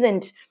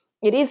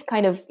is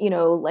kind of,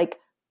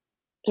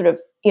 sort of,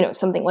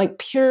 something like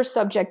pure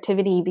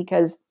subjectivity,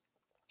 because,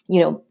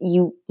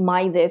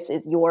 my this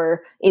is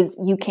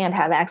you can't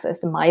have access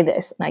to my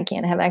this, and I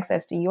can't have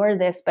access to your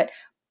this. But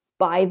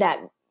by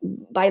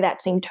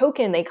that same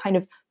token, they kind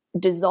of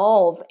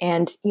dissolve.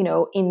 And,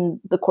 in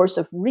the course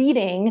of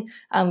reading,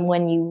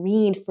 when you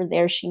read for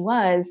 "There She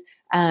Was,"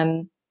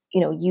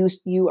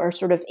 you are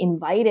sort of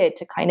invited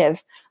to kind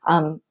of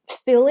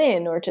fill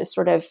in, or to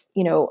sort of,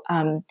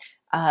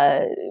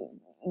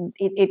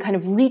 it kind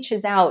of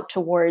reaches out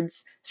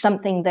towards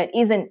something that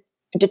isn't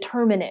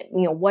determinate,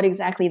 what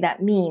exactly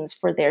that means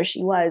for "There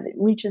She Was." It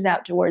reaches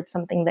out towards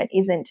something that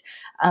isn't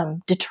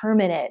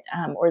determinate,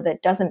 or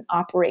that doesn't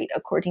operate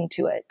according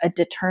to a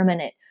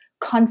determinate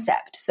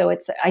concept. So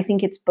I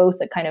think it's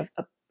both a kind of,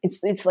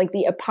 it's like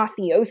the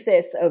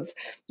apotheosis of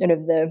sort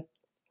of the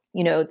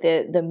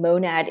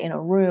monad in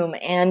a room,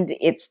 and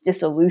its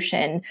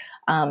dissolution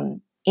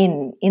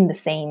in the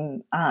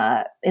same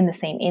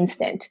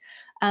instant.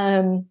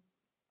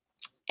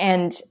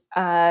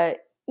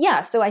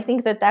 So I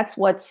think that's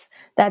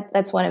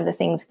one of the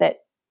things that,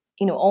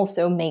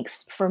 also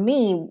makes, for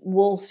me,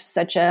 Woolf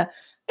such a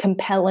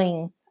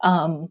compelling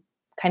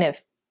kind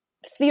of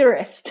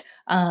theorist,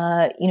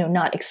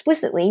 not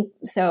explicitly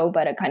so,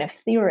 but a kind of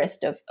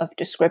theorist of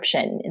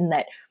description, in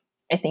that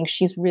I think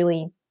she's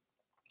really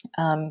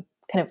kind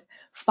of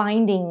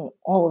finding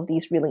all of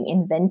these really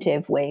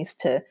inventive ways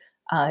to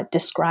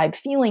describe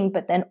feeling,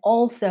 but then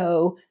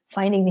also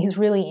finding these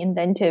really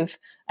inventive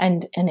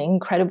and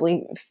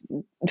incredibly,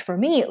 for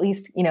me at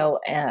least,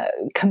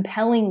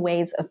 compelling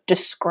ways of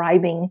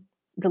describing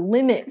the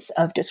limits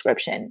of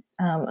description,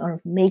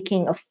 or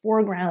making a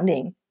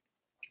foregrounding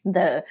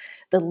the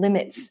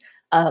limits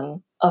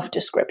of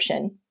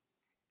description.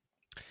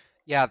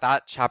 Yeah,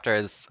 that chapter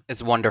is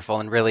wonderful,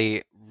 and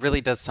really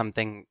does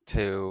something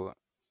to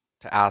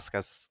ask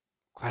us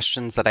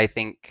questions that I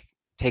think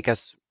take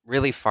us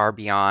really far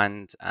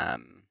beyond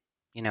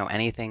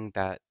anything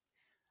that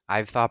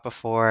I've thought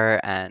before,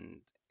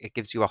 and it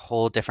gives you a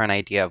whole different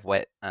idea of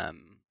what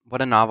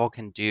a novel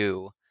can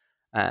do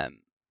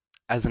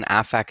as an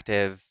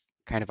affective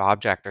kind of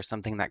object, or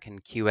something that can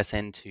cue us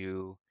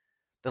into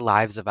the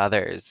lives of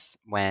others,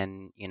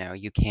 when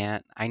you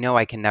can't. I know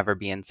I can never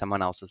be in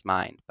someone else's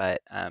mind,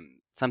 but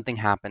something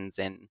happens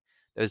in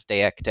those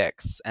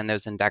deictics and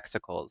those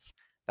indexicals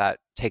that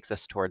takes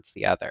us towards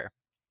the other.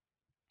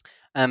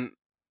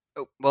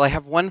 Well, I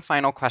have one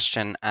final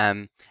question,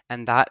 and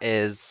that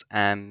is,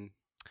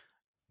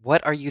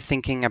 what are you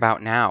thinking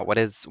about now?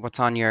 What's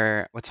on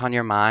your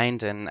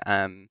mind,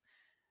 and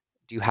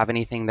do you have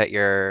anything that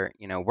you're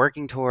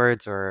working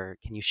towards, or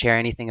can you share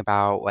anything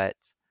about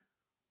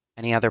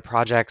any other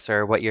projects,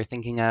 or what you're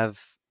thinking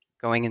of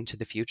going into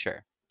the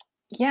future?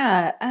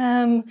 Yeah.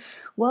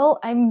 Well,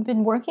 I've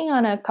been working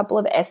on a couple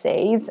of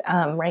essays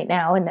right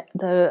now, and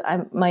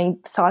my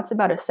thoughts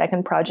about a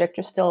second project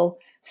are still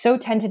so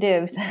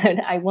tentative that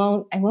I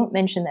won't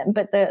mention them.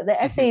 But the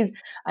essays,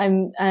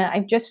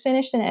 I've just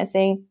finished an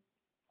essay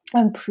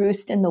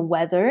Proust and the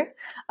weather,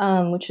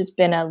 which has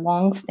been a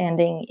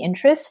long-standing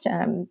interest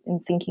in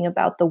thinking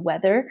about the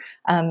weather,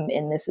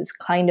 and this is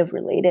kind of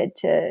related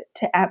to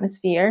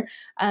atmosphere.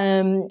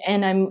 And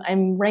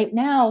I'm right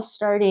now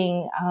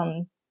starting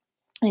an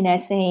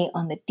essay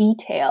on the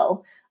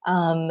detail,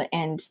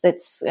 and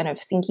that's kind of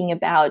thinking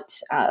about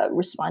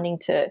responding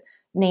to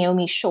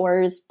Naomi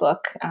Shore's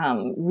book,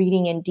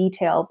 Reading in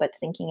Detail, but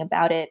thinking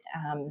about it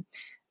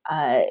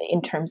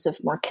in terms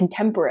of more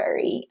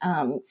contemporary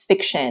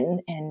fiction,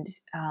 and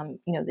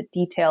the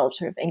detail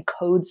sort of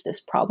encodes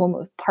this problem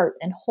of part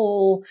and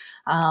whole,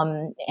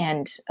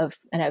 and of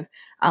kind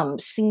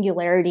of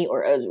singularity,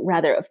 or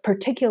rather of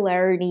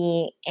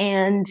particularity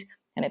and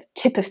kind of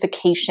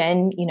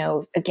typification.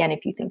 Again,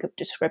 if you think of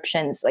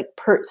descriptions, like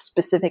per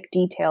specific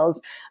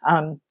details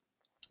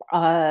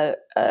are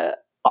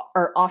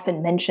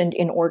often mentioned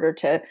in order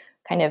to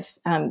kind of,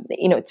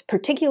 it's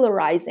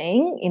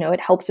particularizing. It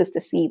helps us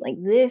to see like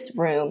this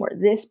room or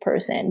this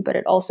person, but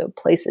it also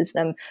places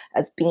them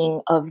as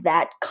being of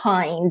that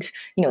kind,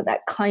 that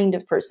kind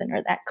of person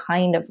or that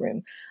kind of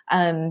room.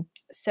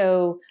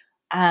 So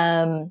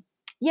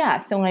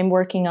I'm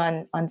working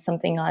on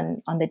something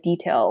on the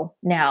detail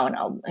now, and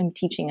I'm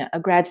teaching a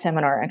grad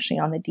seminar actually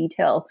on the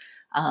detail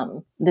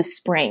this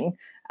spring,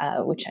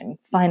 which I'm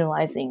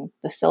finalizing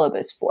the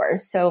syllabus for.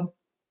 So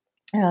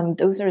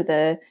those are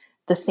the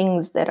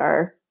things that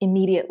are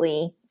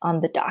immediately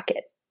on the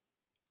docket.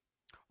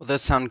 Well,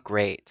 those sound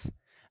great.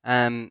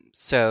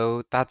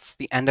 So that's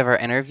the end of our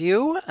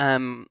interview.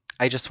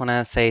 I just want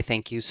to say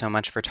thank you so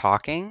much for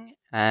talking.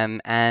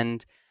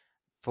 And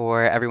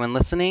for everyone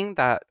listening,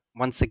 that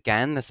once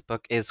again, this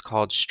book is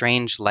called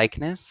Strange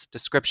Likeness,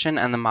 Description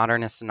and the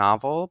Modernist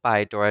Novel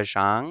by Dora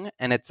Zhang,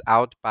 and it's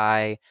out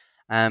by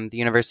the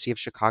University of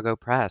Chicago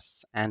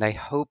Press. And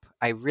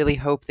I really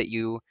hope that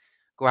you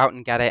go out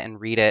and get it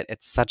and read it.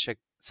 It's such a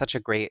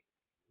great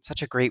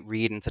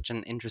read, and such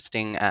an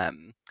interesting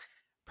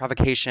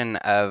provocation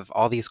of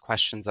all these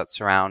questions that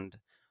surround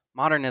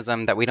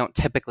modernism that we don't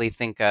typically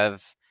think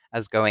of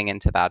as going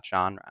into that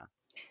genre.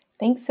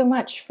 Thanks so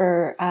much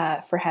for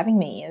having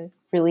me. I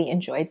really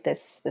enjoyed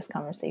this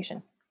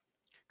conversation.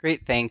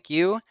 Great, thank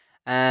you.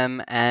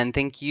 And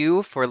thank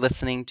you for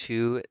listening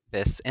to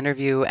this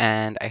interview,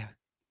 and I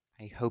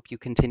hope you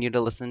continue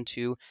to listen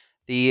to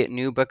the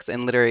New Books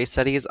in Literary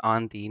Studies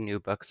on the New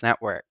Books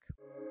Network.